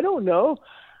so. I don't know.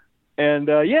 And,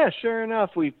 sure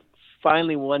enough, we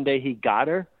finally, one day he got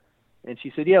her. And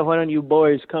she said, yeah, why don't you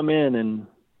boys come in and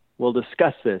we'll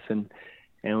discuss this. And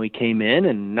we came in,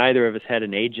 and neither of us had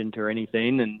an agent or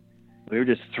anything. And we were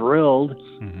just thrilled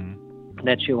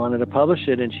that she wanted to publish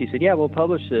it. And she said, yeah, we'll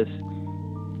publish this.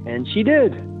 And she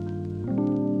did.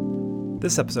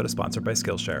 This episode is sponsored by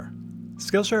Skillshare.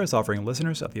 Skillshare is offering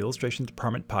listeners of the Illustration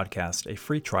Department podcast a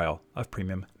free trial of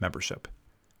premium membership.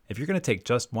 If you're going to take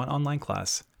just one online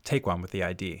class, take one with the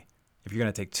ID. If you're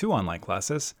going to take 2 online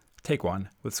classes, take one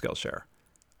with Skillshare.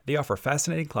 They offer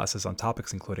fascinating classes on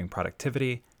topics including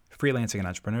productivity, freelancing and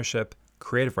entrepreneurship,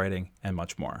 creative writing, and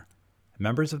much more.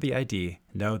 Members of the ID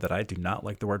know that I do not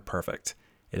like the word perfect.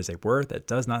 It is a word that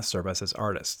does not serve us as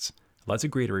artists. Let's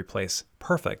agree to replace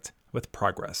perfect with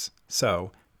progress.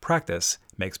 So, practice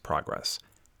makes progress.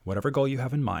 Whatever goal you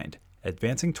have in mind,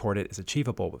 advancing toward it is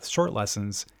achievable with short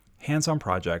lessons, hands-on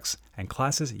projects, and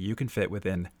classes you can fit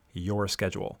within your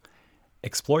schedule.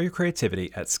 Explore your creativity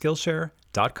at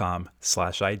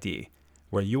Skillshare.com/ID,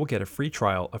 where you will get a free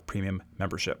trial of premium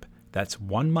membership. That's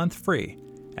 1 month free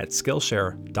at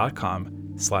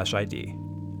Skillshare.com/ID.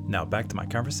 Now back to my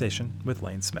conversation with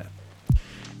Lane Smith.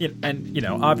 And,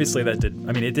 obviously they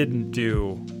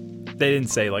didn't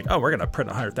say like, oh, we're going to print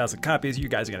 100,000 copies. You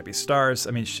guys are going to be stars.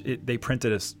 I mean, they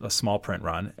printed a small print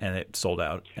run and it sold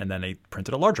out. And then they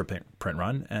printed a larger print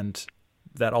run and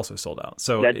that also sold out.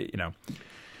 So, and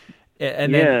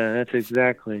then that's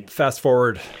exactly. Fast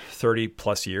forward 30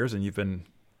 plus years and you've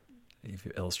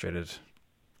illustrated.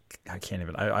 I can't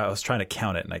even, I was trying to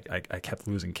count it and I kept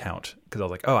losing count because I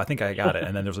was like, oh, I think I got it.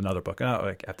 And then there's another book. Oh,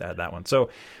 I have to add that one. So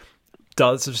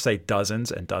let's just say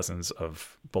dozens and dozens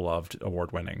of beloved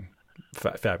award-winning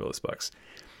fabulous books.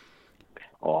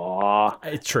 Oh,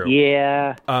 it's true.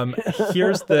 Yeah.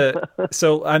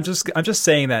 So I'm just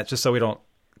saying that just so we don't,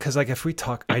 because like if we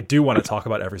talk, I do want to talk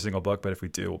about every single book, but if we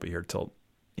do, we'll be here till,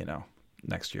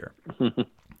 next year.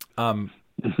 And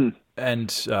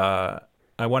I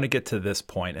want to get to this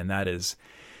point, and that is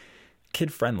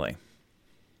kid friendly.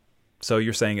 So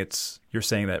you're saying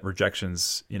that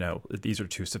rejections, these are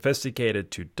too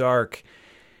sophisticated, too dark.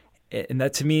 And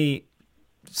that to me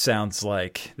sounds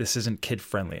like this isn't kid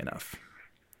friendly enough.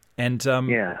 And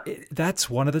that's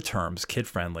one of the terms. Kid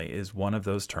friendly is one of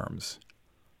those terms.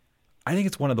 I think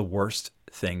it's one of the worst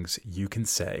things you can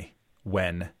say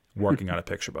when working on a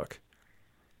picture book.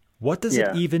 What does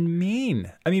it even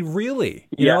mean? I mean, really?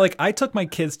 Like I took my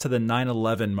kids to the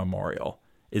 9/11 memorial.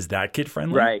 Is that kid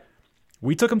friendly? Right.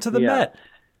 We took them to the Met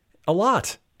a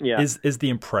lot. Yeah. Is the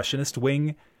Impressionist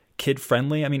wing kid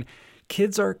friendly? I mean,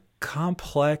 kids are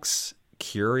complex,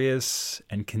 curious,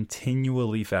 and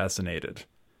continually fascinated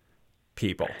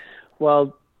people.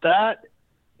 Well, that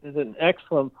is an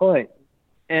excellent point.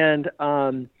 And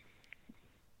I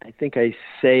think I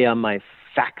say on my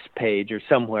facts page or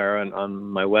somewhere on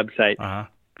my website,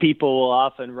 people will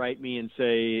often write me and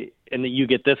say, and you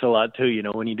get this a lot too,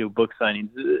 when you do book signings,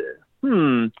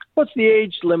 what's the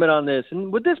age limit on this?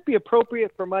 And would this be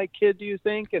appropriate for my kid, do you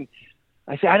think? And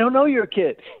I say, I don't know your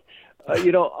kid.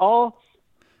 All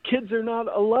kids are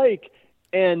not alike.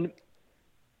 And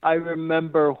I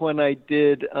remember when I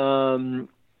did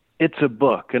It's a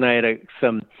Book, and I had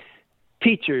some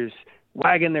teachers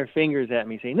wagging their fingers at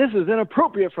me saying, this is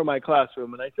inappropriate for my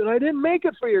classroom. And I said, I didn't make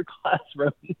it for your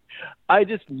classroom. I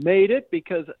just made it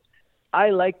because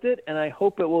I liked it, and I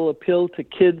hope it will appeal to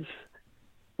kids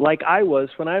like I was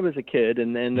when I was a kid.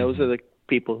 And then those are the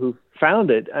people who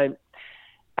found it.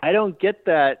 I don't get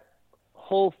that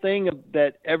whole thing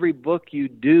that every book you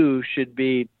do should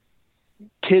be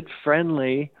kid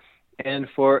friendly and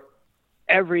for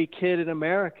every kid in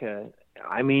America.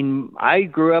 I mean, I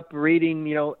grew up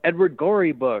reading, Edward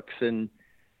Gorey books, and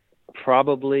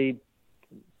probably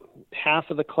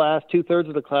half of the class, 2/3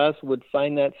 of the class would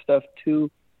find that stuff too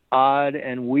odd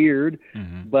and weird.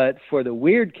 But for the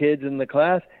weird kids in the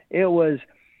class, it was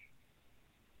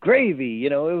gravy. You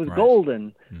know, it was Right.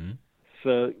 golden. Mhm.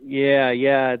 So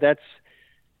yeah, that's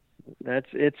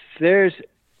it's there's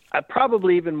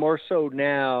probably even more so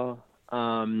now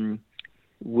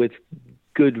with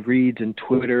Goodreads and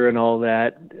Twitter and all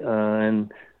that,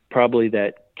 and probably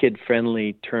that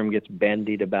kid-friendly term gets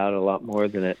bandied about a lot more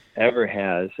than it ever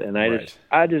has. And Right.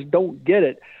 I just don't get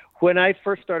it. When I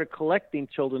first started collecting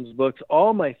children's books,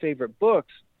 all my favorite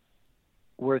books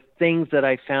were things that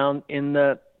I found in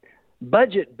the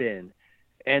budget bin,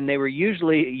 and they were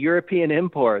usually European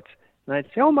imports. And I'd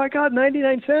say, "Oh my God,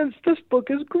 99 cents! This book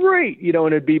is great!" You know,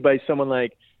 and it'd be by someone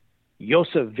like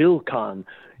Josef Wilkan,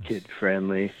 kid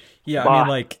friendly. Yeah, I Bah. mean,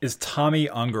 like, is Tommy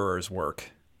Ungerer's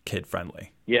work kid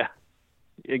friendly? Yeah,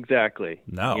 exactly.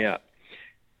 No. Yeah,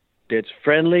 it's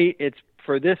friendly. It's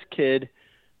for this kid.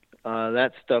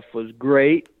 That stuff was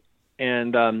great,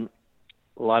 and a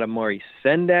lot of Maurice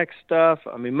Sendak stuff.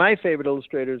 I mean, my favorite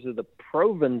illustrators are the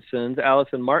Provinsons, Alice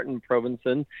and Martin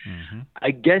Provinson. Mhm.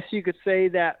 I guess you could say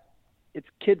that it's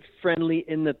kid friendly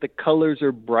in that the colors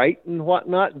are bright and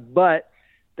whatnot, but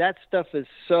that stuff is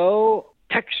so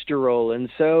textural and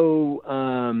so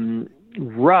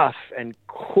rough and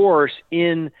coarse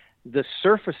in the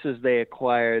surfaces they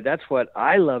acquire. That's what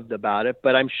I loved about it.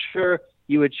 But I'm sure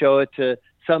you would show it to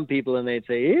some people and they'd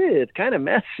say, it's kind of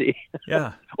messy.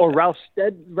 Yeah. Or Ralph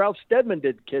Steadman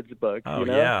did kids' books. Oh, you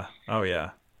know? yeah. Oh, yeah.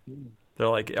 They're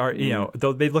like, you know,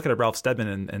 they look at a Ralph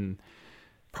Steadman and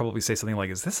probably say something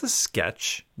like, is this a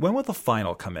sketch? When will the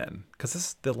final come in?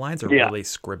 Because the lines are really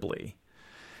scribbly.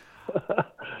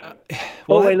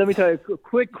 Wait, let me tell you a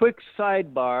quick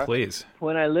sidebar. Please.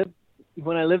 When I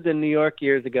lived in New York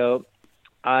years ago,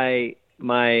 mine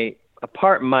and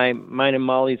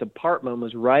Molly's apartment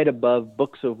was right above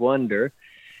Books of Wonder.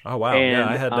 Oh, wow. And,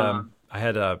 yeah, I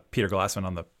had Peter Glassman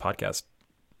on the podcast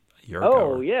a year ago.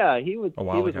 Oh, yeah, he was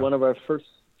ago. one of our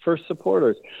first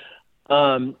supporters.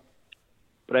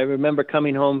 But I remember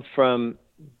coming home from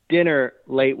dinner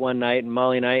late one night, and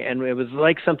Molly and I, and it was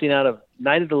like something out of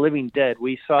Night of the Living Dead.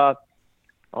 We saw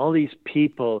all these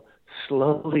people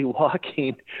slowly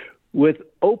walking with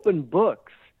open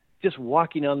books, just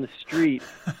walking on the street.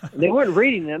 And they weren't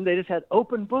reading them; they just had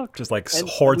open books. Just like And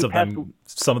hordes we of them.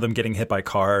 Some of them getting hit by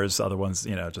cars, other ones,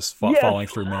 you know, just falling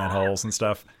through manholes and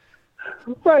stuff.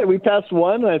 Right. We passed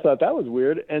one, and I thought that was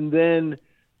weird. And then,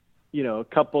 you know, a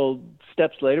couple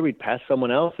steps later, we'd pass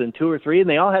someone else, and two or three, and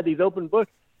they all had these open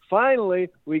books. Finally,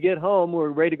 we get home, we're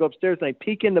ready to go upstairs, and I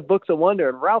peek into Books of Wonder,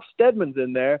 and Ralph Steadman's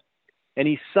in there, and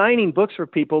he's signing books for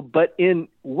people, but in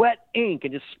wet ink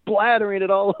and just splattering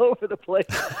it all over the place.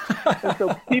 And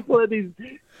so people had these,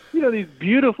 you know, these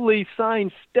beautifully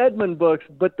signed Steadman books,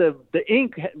 but the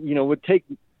ink, you know, would take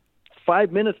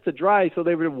 5 minutes to dry, so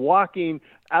they were walking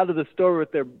out of the store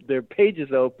with their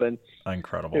pages open.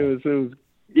 Incredible. It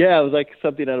was like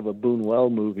something out of a Buñuel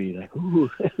movie. Like,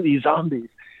 ooh, these zombies.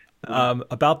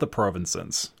 About the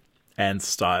Provinsons and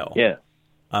style. Yeah.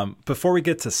 Before we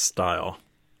get to style,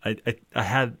 I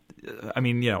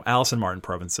mean, you know, Alice and Martin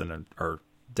Provinson are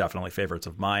definitely favorites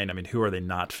of mine. I mean, who are they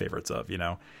not favorites of, you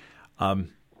know?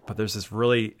 But there's this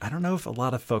really, I don't know if a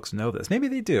lot of folks know this. Maybe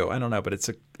they do. I don't know, but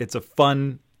it's a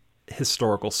fun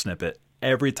historical snippet.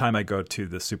 Every time I go to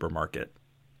the supermarket,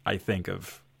 I think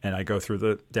of, and I go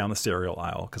down the cereal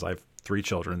aisle because I have 3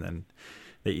 children and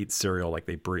they eat cereal like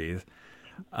they breathe.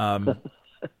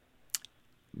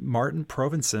 Martin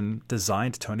Provinson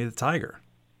designed Tony the Tiger.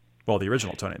 Well, the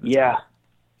original Tony the Tiger.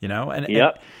 You know, and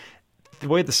the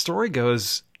way the story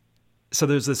goes, so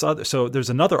there's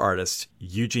another artist,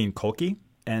 Eugene Kolke,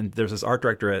 and there's this art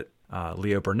director at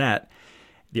Leo Burnett.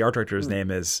 The art director's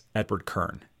name is Edward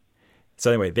Kern.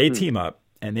 So anyway, they team up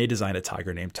and they design a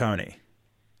tiger named Tony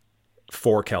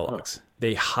for Kellogg's.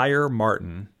 They hire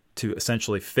Martin to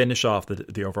essentially finish off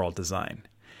the overall design.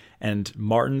 And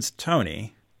Martin's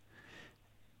Tony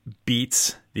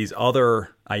beats these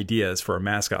other ideas for a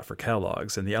mascot for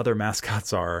Kellogg's. And the other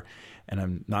mascots are, and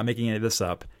I'm not making any of this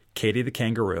up, Katie the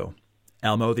kangaroo,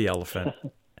 Elmo the elephant,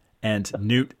 and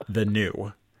Newt the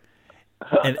New.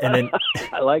 And then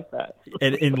I like that.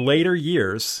 And in later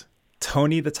years,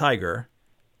 Tony the Tiger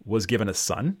was given a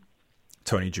son,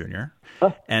 Tony Jr.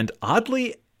 And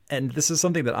oddly, and this is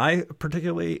something that I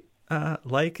particularly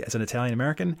like as an Italian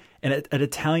American, and an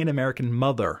Italian American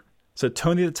mother. So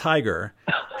Tony the Tiger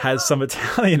has some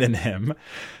Italian in him.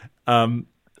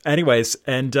 Anyways,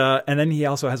 and then he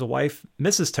also has a wife,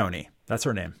 Mrs. Tony. That's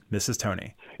her name, Mrs.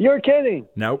 Tony. You're kidding.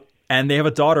 Nope. And they have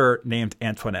a daughter named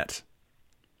Antoinette.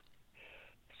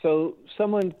 So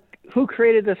who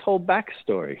created this whole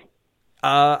backstory?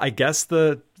 I guess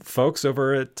the folks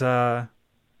over at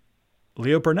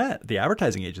Leo Burnett, the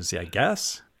advertising agency, I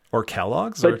guess. or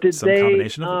Kellogg's, But or did some they,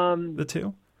 combination of the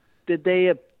two. Did they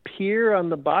appear on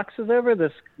the boxes ever?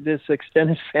 This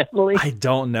extended family? I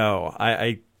don't know.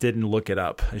 I didn't look it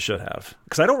up. I should have,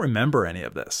 because I don't remember any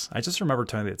of this. I just remember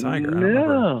Tony the Tiger. I don't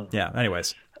remember. Yeah.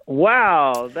 Anyways.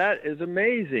 Wow, that is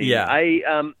amazing. Yeah.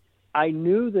 I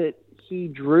knew that he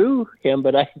drew him,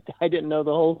 but I didn't know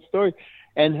the whole story.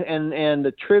 And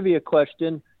the trivia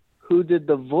question: who did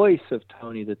the voice of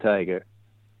Tony the Tiger?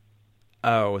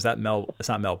 Oh, is that Mel? It's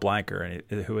not Mel Blanc or any.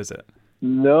 Who is it?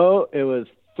 No, it was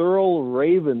Thurl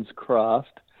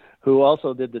Ravenscroft, who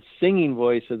also did the singing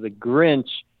voice of the Grinch.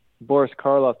 Boris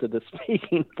Karloff did the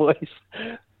speaking voice.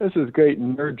 This is great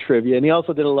nerd trivia. And he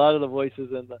also did a lot of the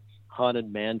voices in the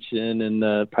Haunted Mansion and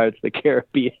the Pirates of the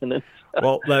Caribbean. And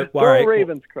well, all right.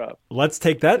 Ravenscroft. Let's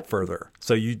take that further.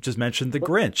 So you just mentioned the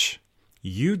Grinch.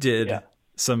 You did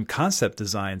some concept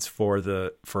designs for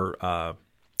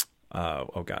oh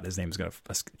God, his name's going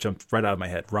to jump right out of my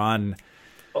head. Ron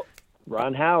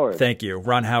Howard. Thank you.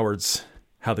 Ron Howard's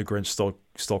How the Grinch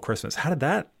Stole Christmas. How did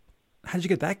you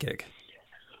get that gig?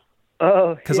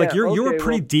 Oh, because you were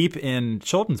pretty deep in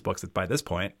children's books by this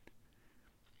point.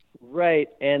 Right.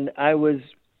 And it was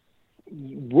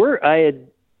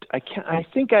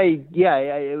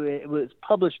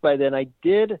published by then. I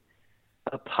did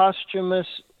a posthumous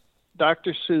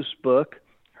Dr. Seuss book,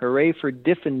 Hooray for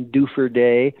Diffin'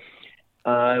 Day.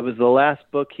 It was the last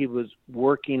book he was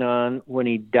working on when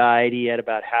he died. He had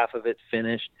about half of it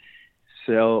finished.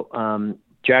 So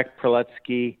Jack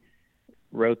Prelutsky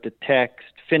wrote the text,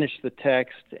 finished the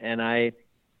text, and I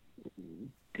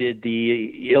did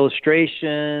the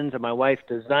illustrations, and my wife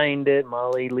designed it,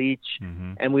 Molly Leach,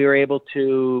 and we were able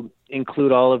to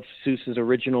include all of Seuss's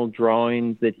original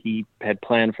drawings that he had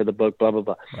planned for the book, blah, blah,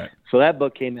 blah. Right. So that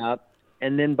book came out,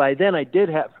 and then by then I did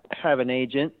have an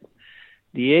agent.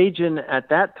 The agent at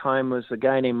that time was a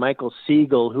guy named Michael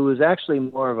Siegel, who was actually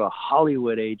more of a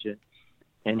Hollywood agent,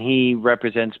 and he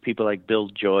represents people like Bill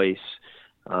Joyce,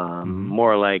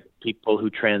 more like people who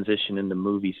transition into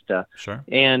movie stuff. Sure.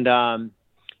 And I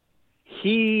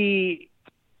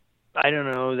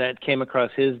don't know, that came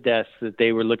across his desk that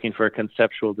they were looking for a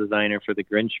conceptual designer for the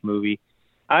Grinch movie.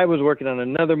 I was working on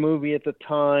another movie at the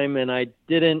time, and I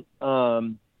didn't, I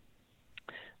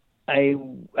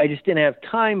just didn't have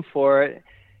time for it.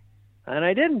 And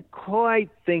I didn't quite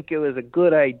think it was a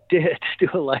good idea to do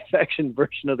a live action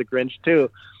version of the Grinch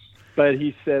too. But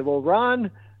he said, well,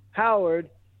 Ron Howard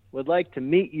would like to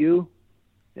meet you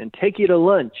and take you to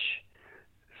lunch.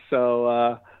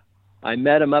 So I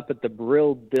met him up at the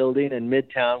Brill building in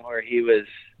Midtown, where he was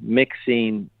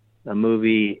mixing a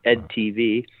movie, Ed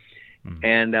TV.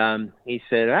 And he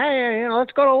said, hey,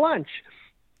 let's go to lunch.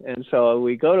 And so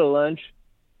we go to lunch,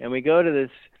 and we go to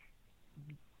this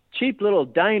cheap little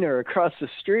diner across the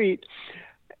street.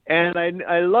 And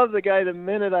I love the guy the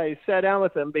minute I sat down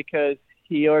with him, because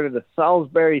he ordered a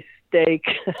Salisbury steak.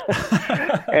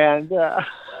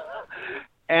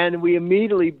 And we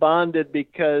immediately bonded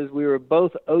because we were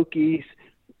both Okies.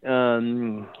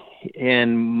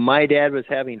 And my dad was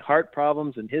having heart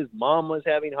problems, and his mom was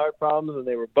having heart problems, and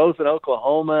they were both in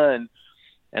Oklahoma.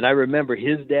 And I remember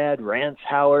his dad, Rance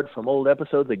Howard, from old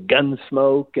episodes of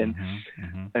Gunsmoke,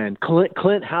 and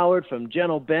Clint Howard from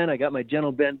Gentle Ben. I got my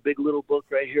Gentle Ben Big Little book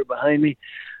right here behind me.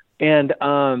 And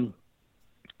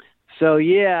so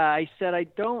yeah, I said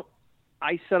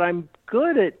I'm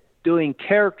good at doing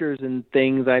characters and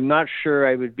things. I'm not sure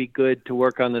I would be good to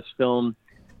work on this film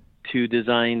to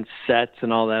design sets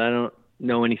and all that. I don't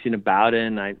know anything about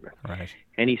it.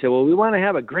 And he said, well, we want to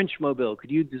have a Grinch mobile.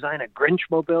 Could you design a Grinch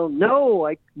mobile? No,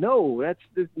 that's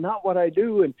not what I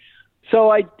do. And so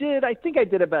I think I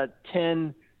did about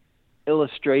 10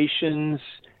 illustrations.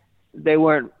 They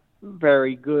weren't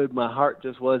very good. My heart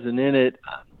just wasn't in it.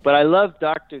 But I love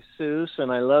Dr. Seuss,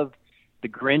 and I love the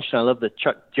Grinch, and I love the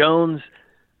Chuck Jones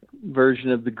version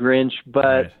of the Grinch.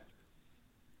 But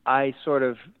I sort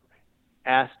of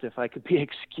asked if I could be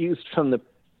excused from the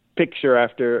picture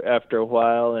after a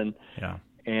while, and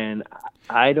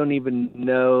I don't even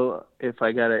know if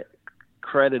I got a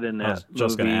credit in that. I was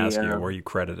just going to ask you, were you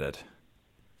credited?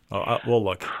 We'll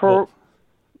look.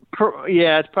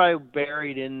 Yeah, it's probably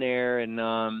buried in there,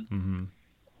 and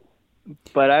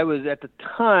but I was, at the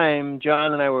time,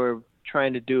 John and I were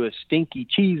trying to do a Stinky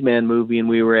Cheeseman movie, and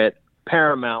we were at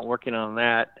Paramount working on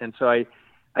that, and so I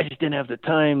just didn't have the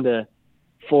time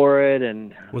for it.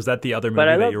 And was that the other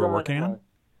movie that you were working on?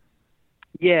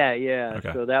 Yeah.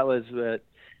 Okay. So that was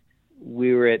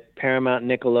we were at Paramount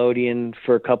Nickelodeon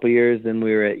for a couple of years, then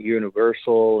we were at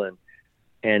Universal,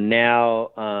 and now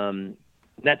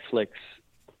Netflix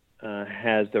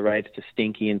has the rights to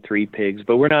Stinky and Three Pigs,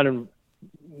 but we're not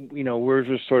we're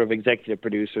just sort of executive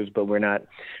producers, but we're not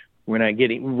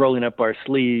rolling up our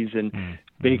sleeves, and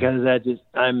because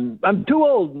I'm too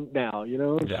old now,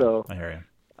 Yeah, so. I hear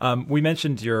you. We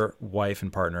mentioned your wife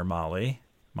and partner, Molly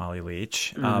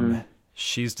Leach.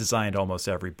 She's designed almost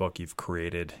every book you've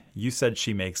created. You said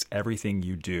she makes everything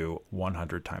you do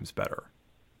 100 times better.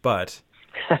 But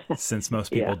since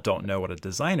most people don't know what a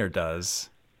designer does,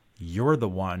 you're the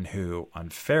one who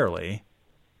unfairly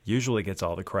usually gets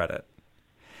all the credit.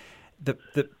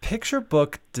 The picture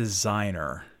book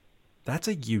designer, that's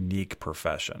a unique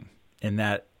profession in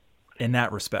that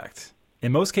respect.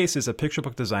 In most cases, a picture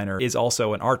book designer is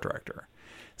also an art director.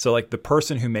 So like the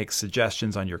person who makes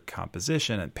suggestions on your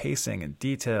composition and pacing and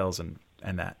details and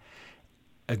that.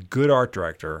 A good art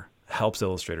director helps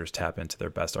illustrators tap into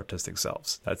their best artistic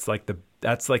selves. That's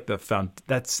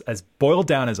as boiled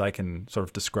down as I can sort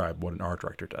of describe what an art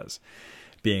director does,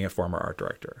 being a former art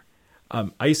director.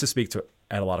 I used to speak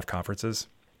at a lot of conferences,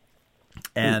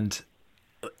 and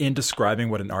in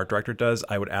describing what an art director does,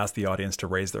 I would ask the audience to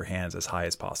raise their hands as high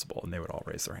as possible, and they would all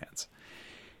raise their hands.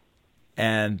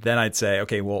 And then I'd say,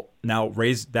 okay, well, now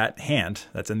raise that hand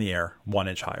that's in the air 1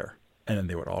 inch higher. And then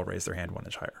they would all raise their hand 1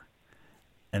 inch higher.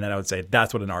 And then I would say,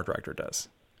 that's what an art director does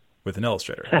with an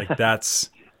illustrator. Like that's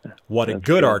what a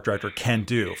good art director can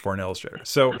do for an illustrator.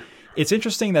 So it's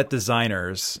interesting that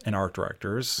designers and art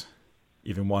directors,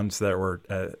 even ones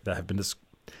that have been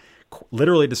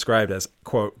literally described as,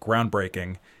 quote,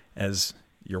 groundbreaking, as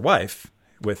your wife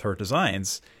with her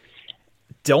designs,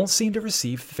 don't seem to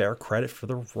receive fair credit for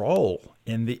the role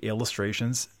in the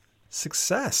illustration's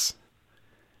success.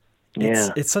 Yeah.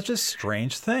 It's such a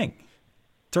strange thing.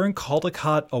 During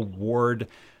Caldecott Award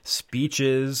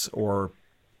speeches or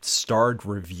starred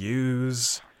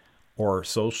reviews or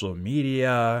social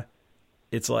media,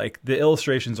 it's like the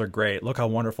illustrations are great. Look how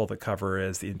wonderful the cover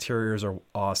is. The interiors are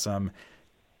awesome.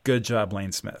 Good job,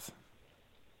 Lane Smith.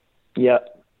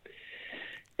 Yep.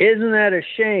 Isn't that a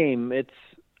shame? It's,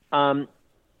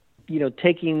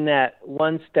 taking that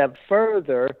one step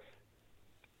further,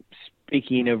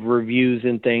 speaking of reviews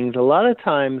and things, a lot of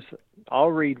times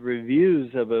I'll read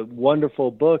reviews of a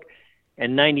wonderful book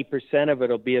and 90% of it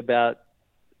will be about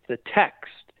the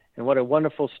text and what a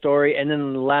wonderful story. And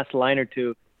then the last line or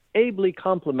two, ably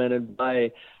complimented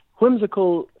by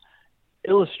whimsical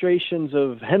illustrations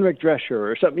of Henrik Drescher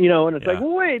or something, and it's like,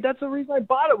 well, wait, that's the reason I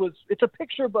bought it. It's a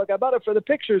picture book. I bought it for the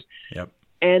pictures. Yep.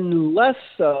 And less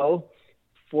so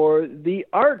for the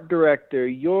art director.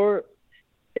 You're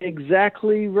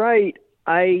exactly right.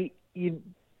 There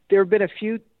have been a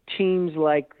few teams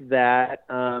like that,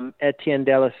 Etienne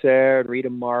Delasserre and Rita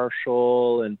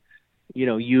Marshall, and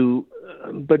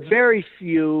but very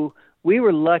few. We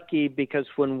were lucky because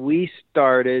when we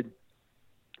started,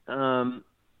 I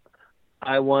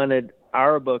wanted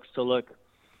our books to look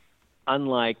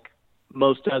unlike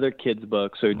most other kids'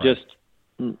 books, or just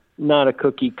not a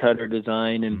cookie cutter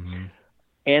design.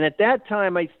 And at that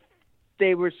time,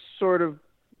 they were sort of,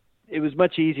 it was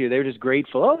much easier. They were just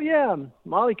grateful. Oh yeah,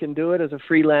 Molly can do it as a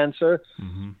freelancer.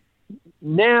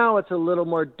 Now it's a little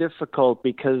more difficult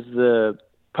because the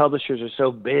publishers are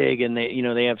so big, and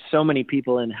they have so many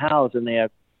people in house, and they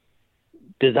have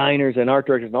designers and art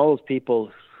directors and all those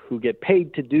people who get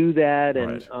paid to do that.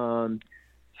 And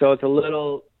so it's a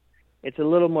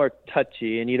little more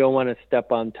touchy, and you don't want to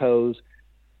step on toes.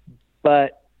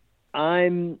 But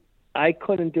I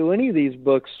couldn't do any of these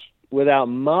books without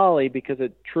Molly, because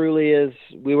it truly is,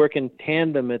 we work in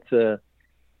tandem. It's throughout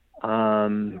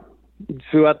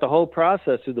the whole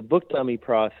process, through the book dummy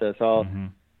process, I'll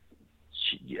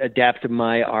adapt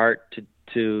my art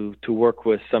to work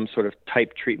with some sort of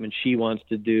type treatment she wants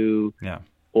to do. Yeah.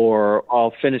 Or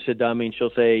I'll finish a dummy and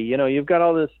she'll say, you've got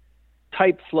all this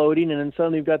type floating, and then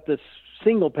suddenly you've got this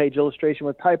single page illustration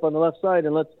with type on the left side,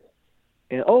 and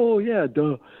oh yeah,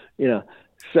 duh,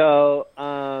 So,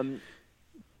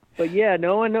 but yeah,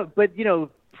 no one knows. But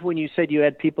when you said you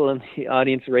had people in the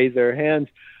audience raise their hands,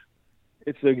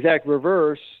 it's the exact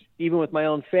reverse. Even with my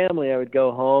own family, I would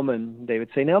go home and they would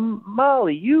say, "Now,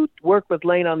 Molly, you work with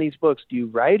Lane on these books. Do you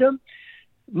write them?"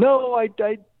 No, I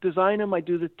design them. I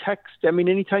do the text. I mean,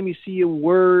 anytime you see a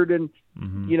word, and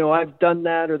I've done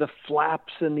that, or the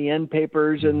flaps and the end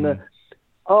papers and the.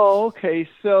 Oh, okay.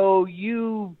 So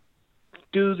you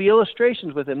do the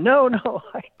illustrations with him? No,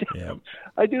 I don't. Yep.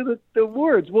 I do the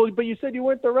words. Well, but you said you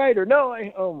weren't the writer. No,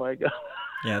 oh my God.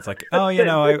 Yeah, it's like,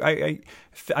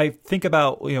 I think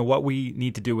about what we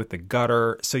need to do with the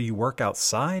gutter. So you work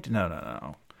outside?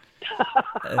 No.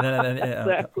 And then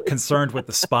Exactly. Concerned with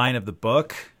the spine of the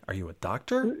book. Are you a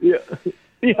doctor? Yeah.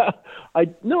 Yeah,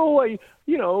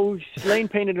 Lane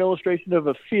painted an illustration of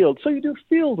a field, so you do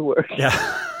field work. Yeah.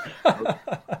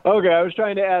 Okay, I was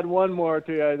trying to add one more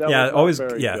to you. That was always,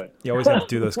 very good. you always have to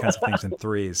do those kinds of things in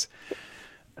threes.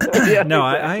 Yeah, No,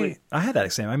 exactly. I had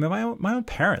that same. I mean, my own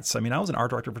parents. I mean, I was an art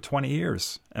director for 20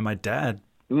 years, and my dad.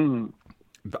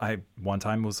 I one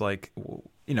time was like,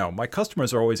 my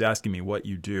customers are always asking me what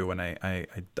you do, and I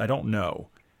don't know.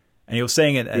 And he was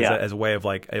saying it as a way of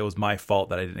like, it was my fault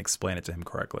that I didn't explain it to him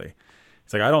correctly.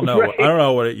 It's like, I don't know. Right. I don't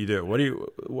know what you do.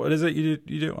 What is it you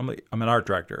do? I'm like, I'm an art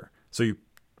director. So you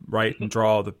write and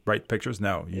draw the right pictures?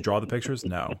 No. You draw the pictures?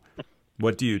 No.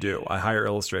 What do you do? I hire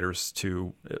illustrators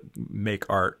to make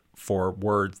art for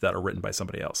words that are written by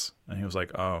somebody else. And he was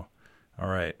like, oh, all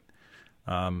right.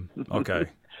 Okay.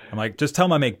 I'm like, just tell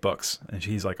him I make books. And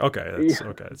he's like, okay,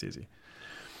 that's easy.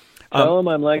 Tell him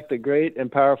I'm like the great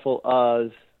and powerful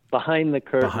Oz behind the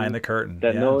curtain. Behind the curtain.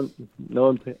 That no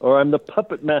one, or I'm the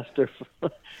puppet master.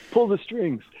 Pull the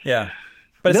strings. Yeah.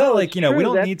 But it's not like, we true.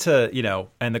 don't need to,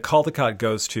 and the Caldecott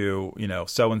goes to,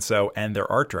 so-and-so and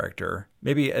their art director.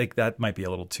 Maybe like that might be a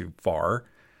little too far.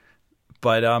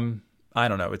 But I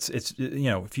don't know. It's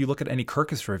if you look at any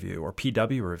Kirkus review or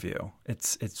PW review,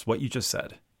 it's what you just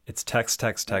said. It's text.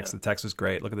 The text is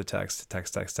great. Look at the text.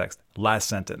 Last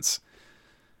sentence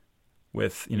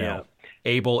with,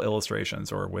 able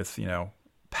illustrations or with,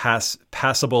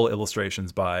 passable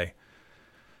illustrations by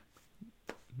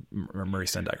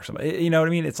Maurice Sendak or something. You know what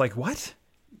I mean? It's like, what?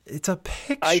 It's a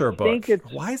picture book.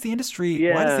 Why is the industry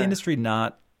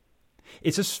not?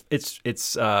 It's just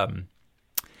it's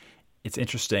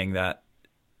interesting that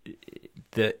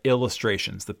the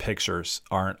illustrations, the pictures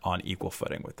aren't on equal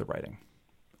footing with the writing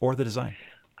or the design.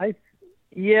 I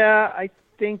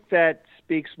think that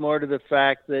speaks more to the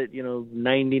fact that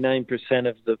 99%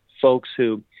 of the folks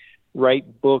who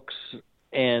write books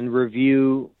and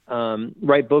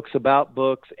write books about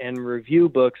books and review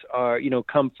books are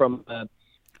come from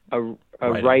a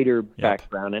writer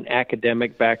background, an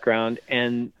academic background,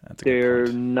 and they're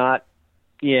not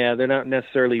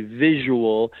necessarily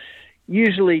visual.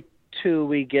 Usually too,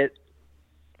 we get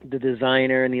the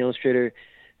designer and the illustrator.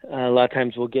 A lot of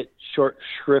times we'll get short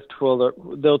shrift.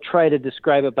 They'll try to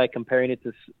describe it by comparing it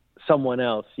to someone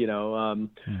else. Lane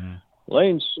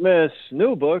Smith's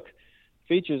new book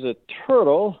features a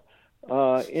turtle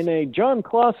in a John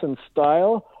Clausen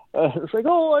style. It's like,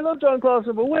 oh, I love John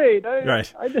Clausen, but wait.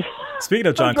 Right. Speaking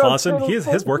of John Clausen,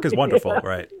 his work is wonderful.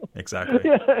 Right. Exactly.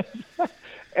 Yeah.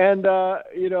 And,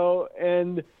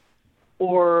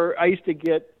 or I used to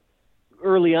get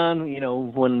early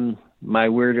on, when my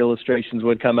weird illustrations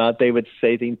would come out, they would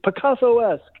say things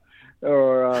Picasso-esque.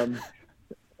 Or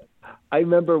I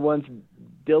remember once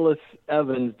Dilys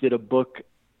Evans did a book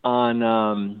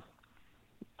on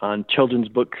children's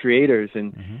book creators,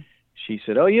 and she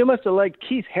said, "Oh, you must have liked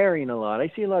Keith Haring a lot.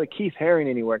 I see a lot of Keith Haring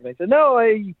in your work." And I said, "No,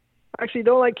 I actually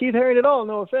don't like Keith Haring at all.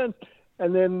 No offense."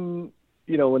 And then,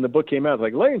 when the book came out,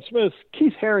 like Lane Smith's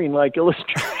Keith Haring-like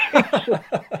illustration.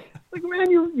 Like,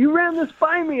 man, you ran this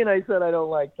by me, and I said I don't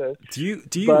like this. Do you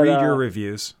read your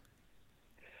reviews?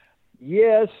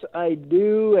 Yes, I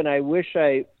do, and I wish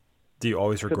I. Do you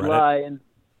always regret it?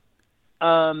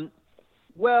 And,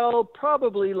 well,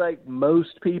 probably like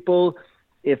most people,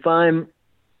 if I'm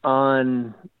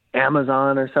on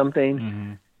Amazon or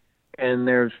something, and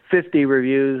there's 50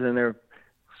 reviews, and they're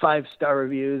 5-star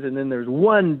reviews, and then there's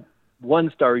one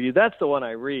 1-star review, that's the one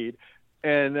I read.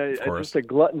 And I'm just a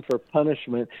glutton for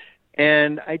punishment.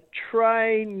 And I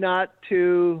try not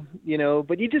to,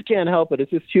 but you just can't help it.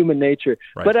 It's just human nature.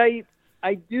 Right. But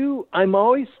I'm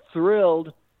always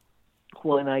thrilled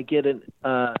when I get an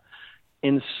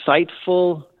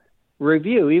insightful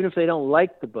review, even if they don't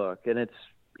like the book. And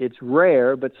it's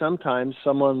rare, but sometimes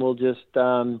someone will just,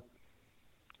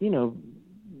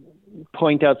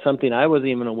 point out something I wasn't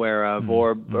even aware of,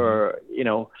 or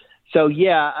So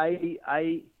yeah,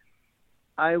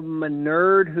 I'm a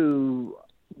nerd who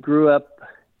grew up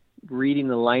reading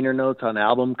the liner notes on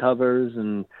album covers,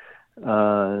 and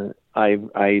I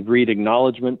read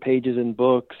acknowledgement pages in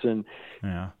books, and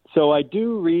so I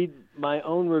do read my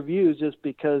own reviews just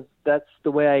because that's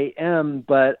the way I am.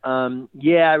 But I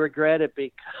regret it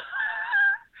because,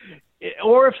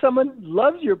 or if someone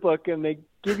loves your book and they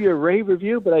give you a rave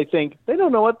review, but I think they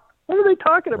don't know what are they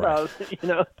talking about,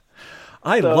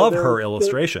 I love her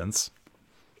illustrations.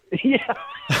 Yeah.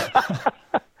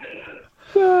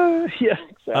 Yeah,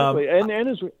 exactly.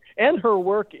 And her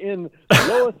work in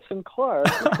Lois and Clark.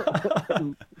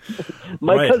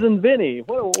 My cousin Vinny.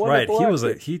 What a right.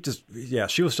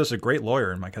 She was just a great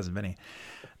lawyer in My Cousin Vinny.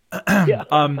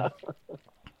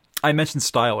 I mentioned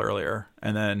style earlier,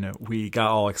 and then we got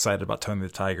all excited about Tony the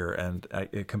Tiger, and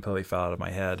it completely fell out of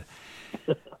my head.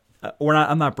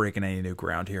 I'm not breaking any new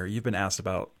ground here. You've been asked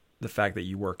about the fact that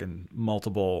you work in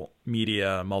multiple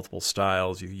media, multiple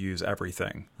styles. You use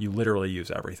everything. You literally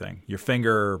use everything. Your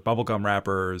finger, bubblegum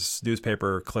wrappers,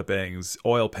 newspaper clippings,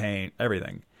 oil paint,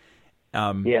 everything.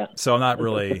 So I'm not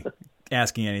really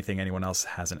asking anything anyone else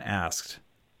hasn't asked.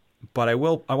 But I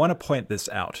want to point this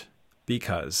out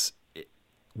because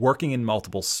working in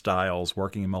multiple styles,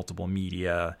 working in multiple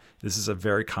media, this is a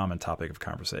very common topic of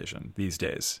conversation these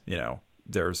days. You know,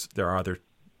 there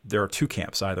are two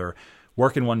camps: either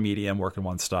work in one medium, work in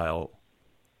one style,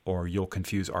 or you'll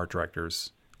confuse art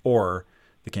directors. Or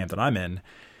the camp that I'm in,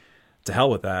 to hell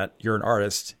with that. You're an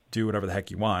artist, do whatever the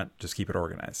heck you want, just keep it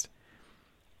organized.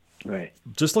 Right.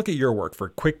 Just look at your work for a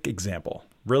quick example,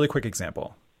 really quick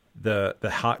example. The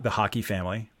hockey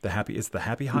family, the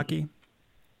happy hockey.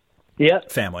 Yeah.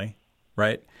 Family,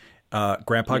 right?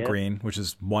 Grandpa Green, which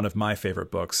is one of my favorite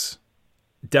books.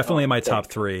 Definitely in my top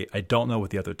 3. I don't know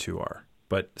what the other 2 are,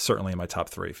 but certainly in my top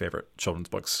 3 favorite children's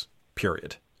books,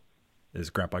 period, is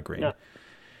Grandpa Green.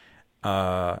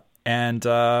 Yeah. And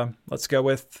let's go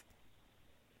with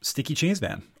Stinky Cheese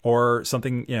Man, or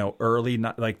something, early,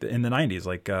 like in the 90s.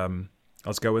 Like,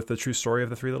 let's go with The True Story of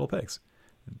the Three Little Pigs.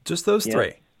 Just those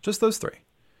 3. Just those 3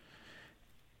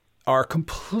 are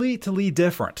completely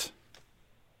different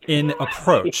in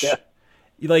approach.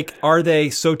 Like, are they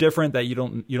so different that you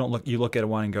look at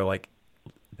one and go like,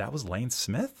 that was Lane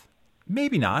Smith?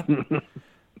 Maybe not.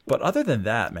 But other than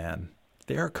that, man,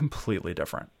 they are completely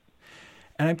different.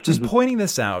 And I'm just pointing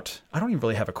this out. I don't even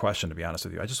really have a question, to be honest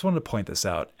with you. I just wanted to point this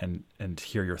out and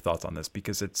hear your thoughts on this,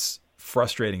 because it's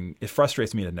frustrating. It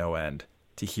frustrates me to no end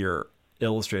to hear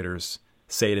illustrators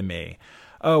say to me,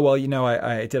 oh, well,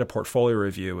 I did a portfolio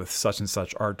review with such and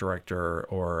such art director,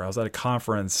 or I was at a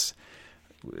conference,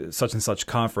 such and such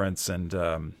conference, and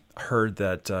heard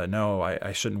that, no,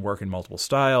 I shouldn't work in multiple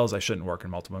styles. I shouldn't work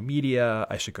in multiple media.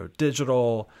 I should go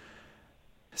digital.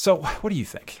 So what do you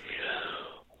think?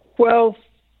 Well,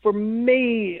 for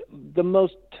me, the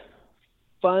most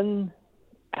fun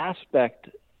aspect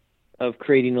of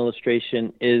creating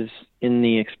illustration is in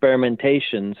the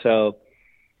experimentation. So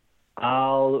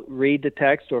I'll read the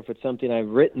text, or if it's something I've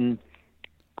written,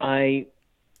 I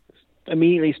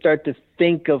immediately start to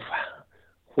think of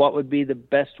what would be the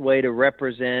best way to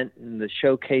represent and to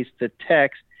showcase the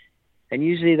text. And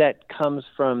usually that comes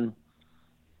through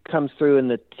in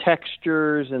the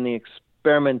textures and the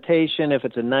experimentation. If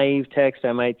it's a naive text,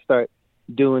 I might start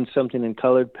doing something in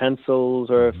colored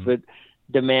pencils, or if it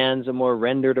demands a more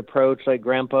rendered approach like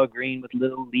Grandpa Green with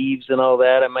little leaves and all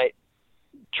that, I might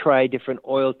try different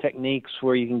oil techniques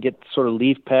where you can get sort of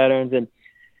leaf patterns.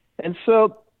 And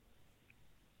so,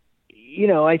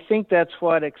 I think that's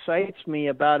what excites me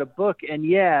about a book. And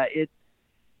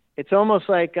it's almost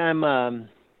like I'm a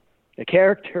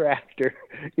character actor,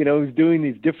 who's doing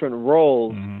these different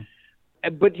roles.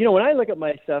 But, when I look at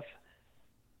my stuff,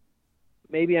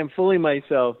 maybe I'm fooling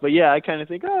myself. But I kind of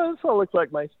think, oh, this all looks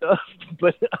like my stuff.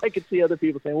 But I could see other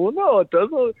people saying, well, no, it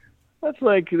doesn't. That's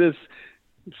like this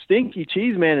Stinky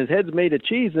Cheese Man, his head's made of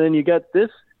cheese, and then you got this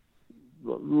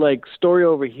like story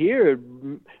over here. It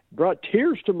brought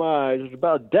tears to my eyes. It's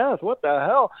about death. What the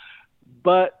hell?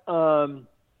 But the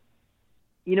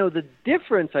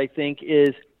difference, I think,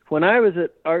 is when I was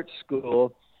at art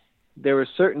school, there were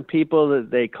certain people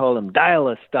that they call them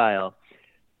dialist style,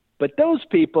 but those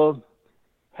people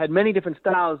had many different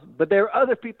styles, but there were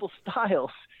other people's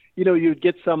styles. You'd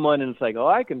get someone and it's like, oh,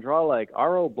 I can draw like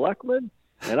R.O. Bleckman,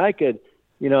 and I could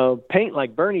paint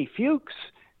like Bernie Fuchs,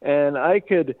 and I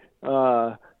could,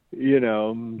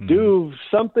 do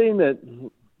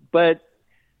something but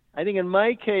I think in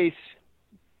my case,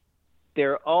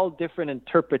 they're all different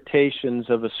interpretations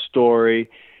of a story,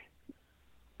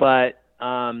 but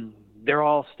they're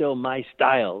all still my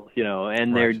style,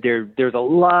 and right. There's a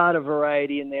lot of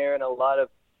variety in there,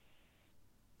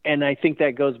 and I think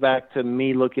that goes back to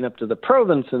me looking up to the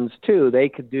Provinsons too. They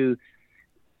could do,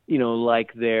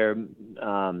 like their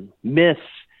myths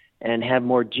and have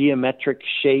more geometric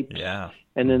shapes. Yeah.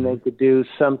 And then they could do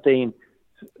something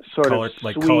sort of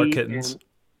like sweet Color Kittens.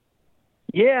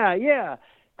 Yeah,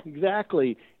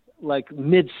 exactly. Like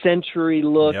mid-century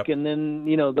look. Yep. And then,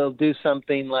 they'll do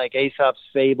something like Aesop's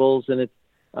Fables, and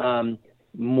it's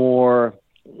more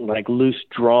like loose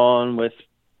drawn with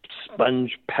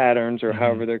sponge patterns, or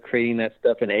however they're creating that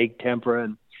stuff in egg tempera.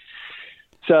 And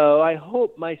so I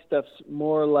hope my stuff's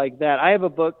more like that. I have a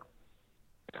book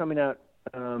coming out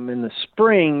in the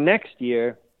spring next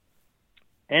year,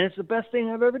 and it's the best thing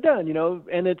I've ever done,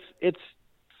 and it's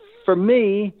for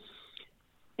me,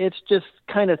 it's just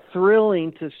kind of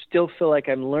thrilling to still feel like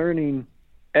I'm learning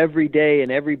every day.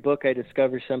 In every book, I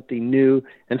discover something new.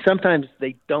 And sometimes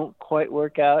they don't quite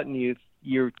work out, and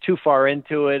you're too far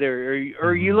into it,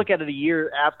 or you look at it a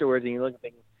year afterwards and you look and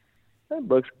think, that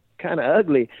book's kind of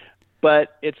ugly.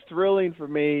 But it's thrilling for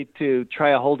me to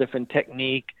try a whole different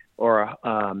technique, or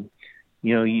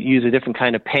you use a different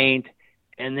kind of paint,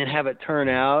 and then have it turn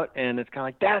out, and it's kind of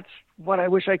like, that's what I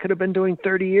wish I could have been doing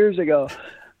 30 years ago.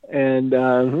 And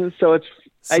I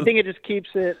think it just keeps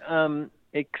it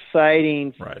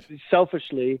exciting, right,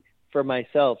 selfishly for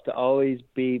myself, to always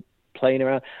be playing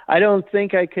around. I don't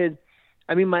think I could.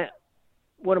 I mean,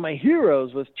 one of my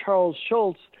heroes was Charles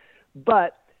Schulz,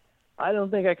 but I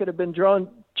don't think I could have been drawing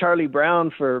Charlie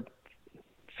Brown for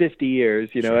 50 years,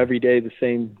 Sure. Every day the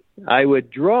same. I would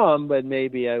draw him, but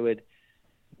maybe I would,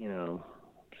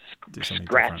 scratch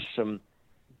different. some.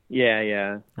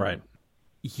 Yeah. Right.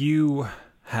 You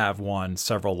have won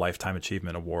several Lifetime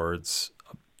Achievement Awards,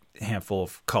 a handful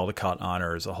of Caldecott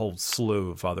honors, a whole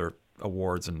slew of other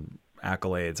awards and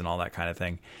accolades and all that kind of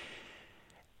thing.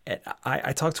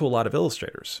 I talk to a lot of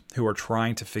illustrators who are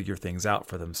trying to figure things out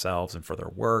for themselves and for their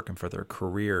work and for their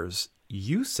careers.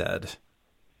 You said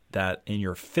that in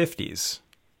your 50s,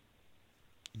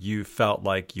 you felt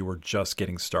like you were just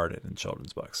getting started in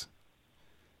children's books.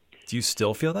 Do you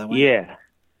still feel that way? Yeah.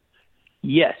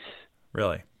 Yes.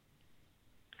 Really?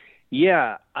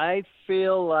 Yeah. I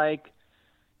feel like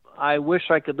I wish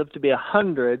I could live to be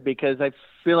 100, because I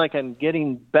feel like I'm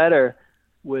getting better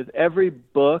with every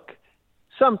book.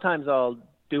 Sometimes I'll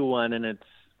do one and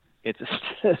it's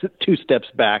 2 steps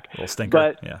back. A little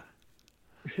stinker. But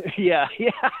yeah.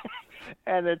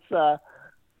 And it's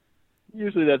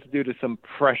usually that's due to some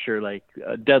pressure, like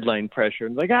deadline pressure.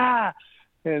 And it's like,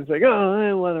 and it's like,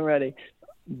 I wasn't ready.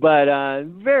 But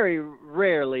very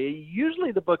rarely,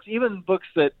 usually the books, even books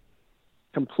that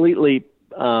completely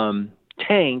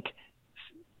tank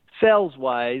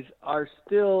sales-wise, are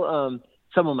still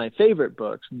some of my favorite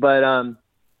books. But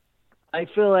I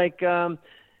feel like I'm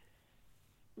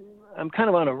kind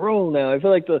of on a roll now. I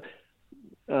feel like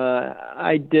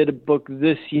I did a book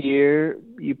this year.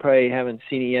 You probably haven't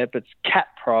seen it yet, but it's Cat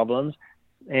Problems.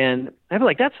 And I feel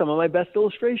like that's some of my best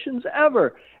illustrations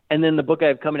ever. And then the book I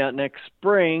have coming out next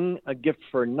spring, A Gift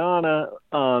for Nana,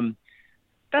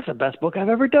 that's the best book I've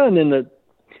ever done in the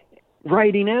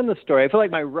writing and the story. I feel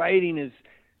like my writing is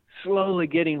slowly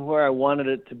getting where I wanted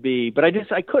it to be. But I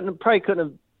probably couldn't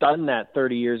have done that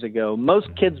 30 years ago.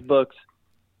 Most kids' books,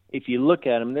 if you look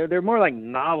at them, they're more like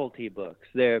novelty books.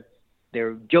 They're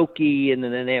jokey, and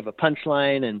then they have a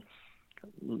punchline, and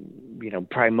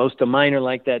probably most of mine are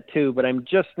like that too. But I'm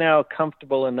just now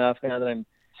comfortable enough, now that I'm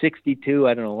 62,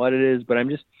 I don't know what it is, but I'm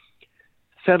just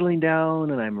settling down,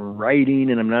 and I'm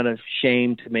writing, and I'm not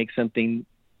ashamed to make something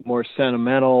more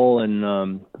sentimental and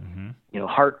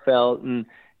heartfelt, and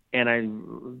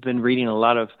I've been reading a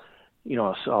lot of,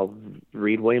 I'll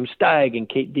read William Steig and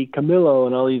Kate DiCamillo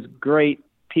and all these great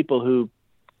people who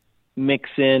mix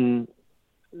in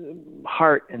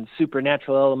heart and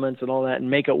supernatural elements and all that and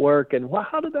make it work. And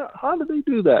how did they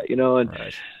do that? And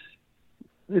right.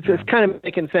 It's kind of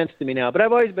making sense to me now, but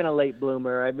I've always been a late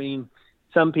bloomer. I mean,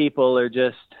 some people are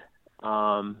just,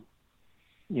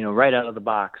 right out of the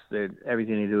box.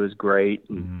 Everything they do is great.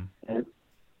 And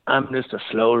I'm just a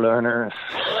slow learner,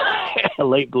 a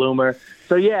late bloomer.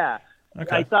 So yeah,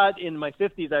 okay. I thought in my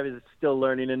 50s I was still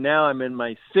learning, and now I'm in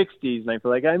my 60s, and I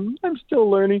feel like I'm still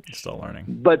learning. Still learning.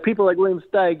 But people like William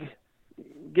Steig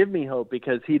give me hope,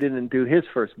 because he didn't do his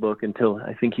first book until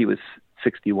I think he was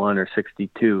 61 or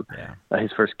 62,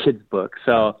 his first kid's book.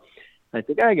 So I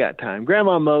think I got time.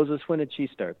 Grandma Moses, when did she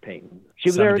start painting? She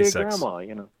was already a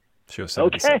grandma, She was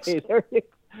 76. Okay,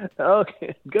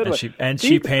 okay, good one.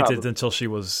 She painted until she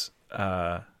was,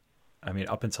 up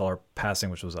until her passing,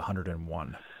 which was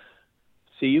 101.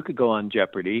 So you could go on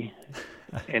Jeopardy,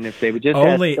 and if they would just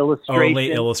only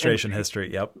illustration, illustration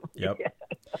history. Yep.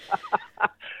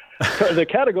 The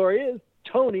category is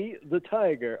Tony the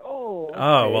Tiger. Okay.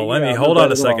 Well, let me hold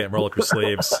on a second. Roll up your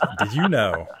sleeves. Did you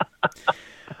know?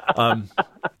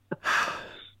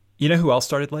 You know who else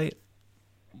started late?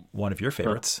 One of your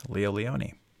favorites, Leo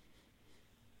Leone.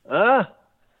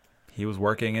 He was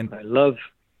working in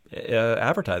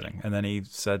advertising, and then he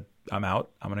said, "I'm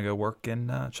out. I'm going to go work in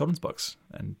children's books."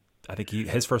 And I think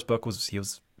his first book he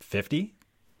was 50.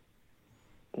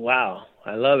 Wow,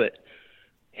 I love it.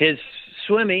 His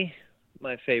Swimmy,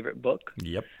 my favorite book.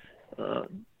 Yep.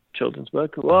 Children's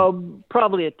book. Well,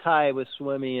 probably a tie with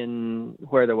Swimmy and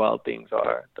Where the Wild Things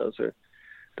Are. Those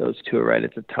two are right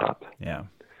at the top. Yeah.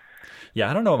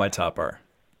 I don't know what my top are.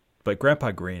 But Grandpa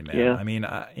Green, man. Yeah. I mean,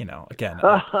 again,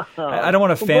 I don't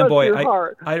want to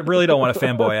fanboy. I really don't want to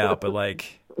fanboy out, but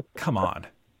like, come on.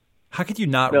 How could you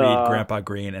not read Grandpa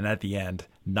Green and at the end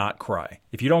not cry?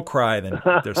 If you don't cry, then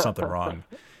there's something wrong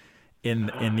in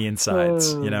the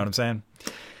insides. You know what I'm saying?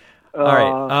 All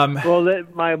right. Well,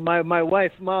 my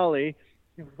wife Molly,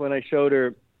 when I showed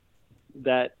her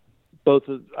that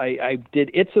I did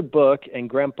It's a Book and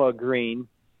Grandpa Green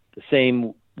the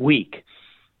same week,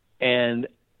 and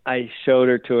I showed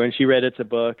her to her, and she read It's a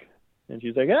Book, and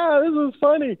she's like, this was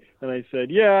funny. And I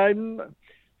said, yeah, I don't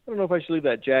know if I should leave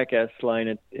that jackass line.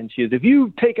 And she said, if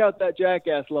you take out that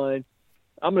jackass line,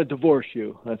 I'm going to divorce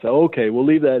you. I said, okay, we'll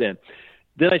leave that in.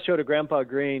 Then I showed her Grandpa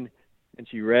Green, and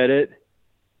she read it,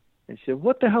 and she said,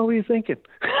 what the hell were you thinking?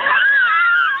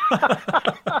 I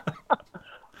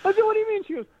said, what do you mean?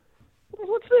 She goes,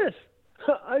 what's this?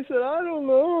 I said, I don't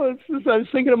know. It's just I was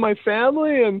thinking of my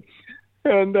family and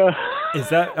is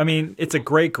that? I mean, it's a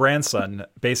great grandson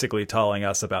basically telling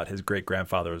us about his great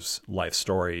grandfather's life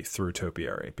story through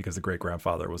topiary, because the great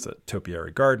grandfather was a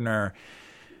topiary gardener,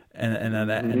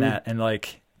 and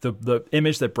like the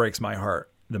image that breaks my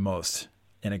heart the most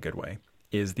in a good way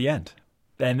is the end.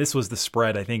 And this was the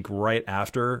spread, I think, right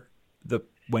after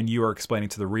when you were explaining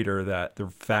to the reader that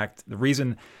the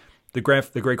reason the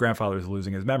great grandfather is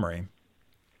losing his memory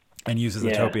and uses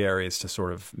the topiaries to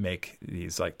sort of make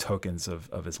these like tokens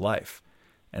of his life.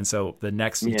 And so the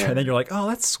next, and then you're like, oh,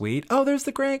 that's sweet. Oh, there's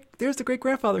the great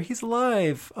grandfather. He's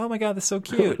alive. Oh my God, that's so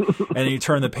cute. And then you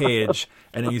turn the page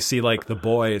and then you see like the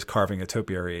boy is carving a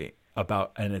topiary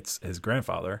and it's his great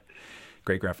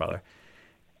grandfather.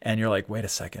 And you're like, wait a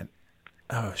second.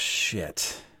 Oh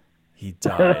shit. He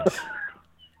died.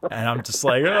 And I'm just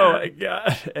like, oh my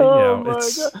God.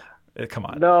 And, come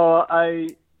on. No,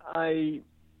 I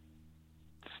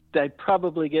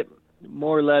probably get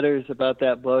more letters about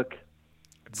that book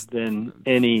than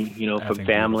any, from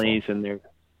families beautiful. And their.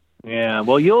 Yeah,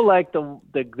 well, you'll like the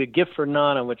Gift for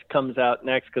Nana, which comes out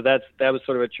next, because that was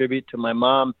sort of a tribute to my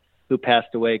mom, who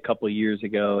passed away a couple of years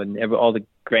ago, and all the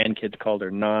grandkids called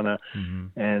her Nana,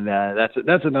 and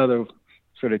that's another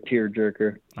sort of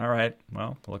tearjerker. All right,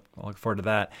 well, I'll look forward to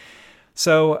that.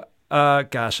 So,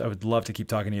 gosh, I would love to keep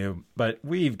talking to you, but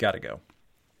we've got to go.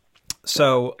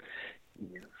 So.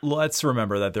 Let's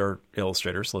remember that there are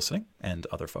illustrators listening and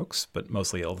other folks, but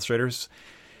mostly illustrators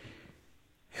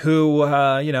who,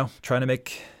 trying to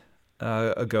make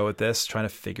a go at this, trying to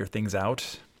figure things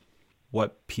out.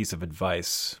 What piece of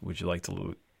advice would you like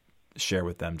to share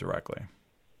with them directly?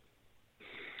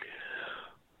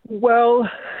 Well,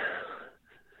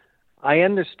 I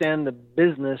understand the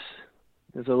business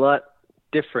is a lot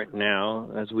different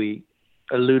now, as we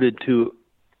alluded to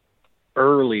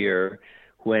earlier,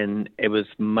 when it was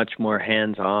much more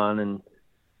hands-on and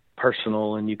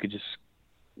personal, and you could just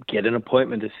get an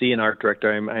appointment to see an art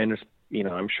director. I'm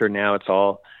sure now it's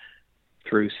all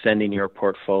through sending your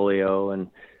portfolio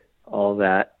and all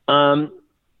that.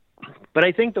 But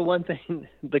I think the one thing,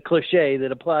 the cliche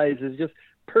that applies is just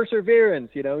perseverance.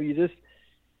 You just,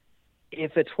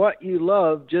 if it's what you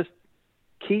love, just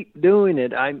keep doing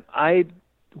it. When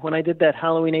I did that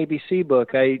Halloween ABC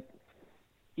book,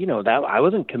 that I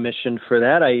wasn't commissioned for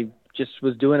that. I just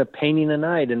was doing a painting a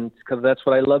night, and because that's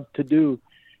what I love to do.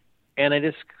 And I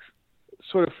just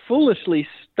sort of foolishly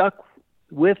stuck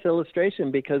with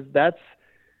illustration because that's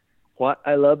what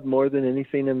I love more than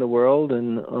anything in the world.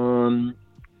 And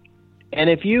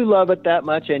if you love it that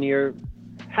much and you're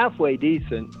halfway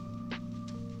decent,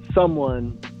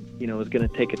 someone, is going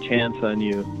to take a chance on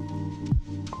you.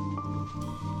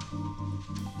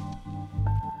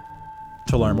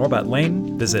 To learn more about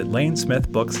Lane, visit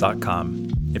lanesmithbooks.com.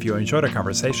 If you enjoyed our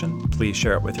conversation, please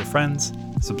share it with your friends,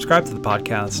 subscribe to the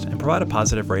podcast, and provide a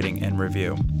positive rating and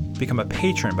review. Become a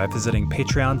patron by visiting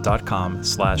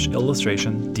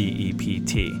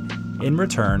patreon.com/illustrationdept. In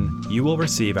return, you will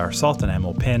receive our salt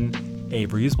enamel pin, a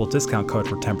reusable discount code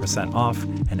for 10% off,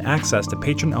 and access to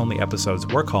patron-only episodes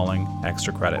we're calling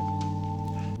Extra Credit.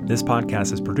 This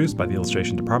podcast is produced by the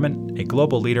Illustration Department, a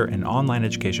global leader in online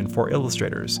education for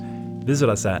illustrators. Visit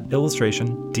us at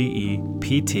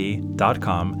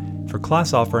illustrationdept.com for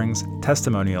class offerings,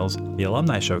 testimonials, the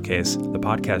alumni showcase, the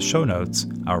podcast show notes,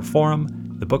 our forum,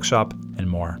 the bookshop, and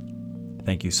more.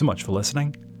 Thank you so much for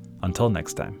listening. Until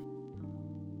next time.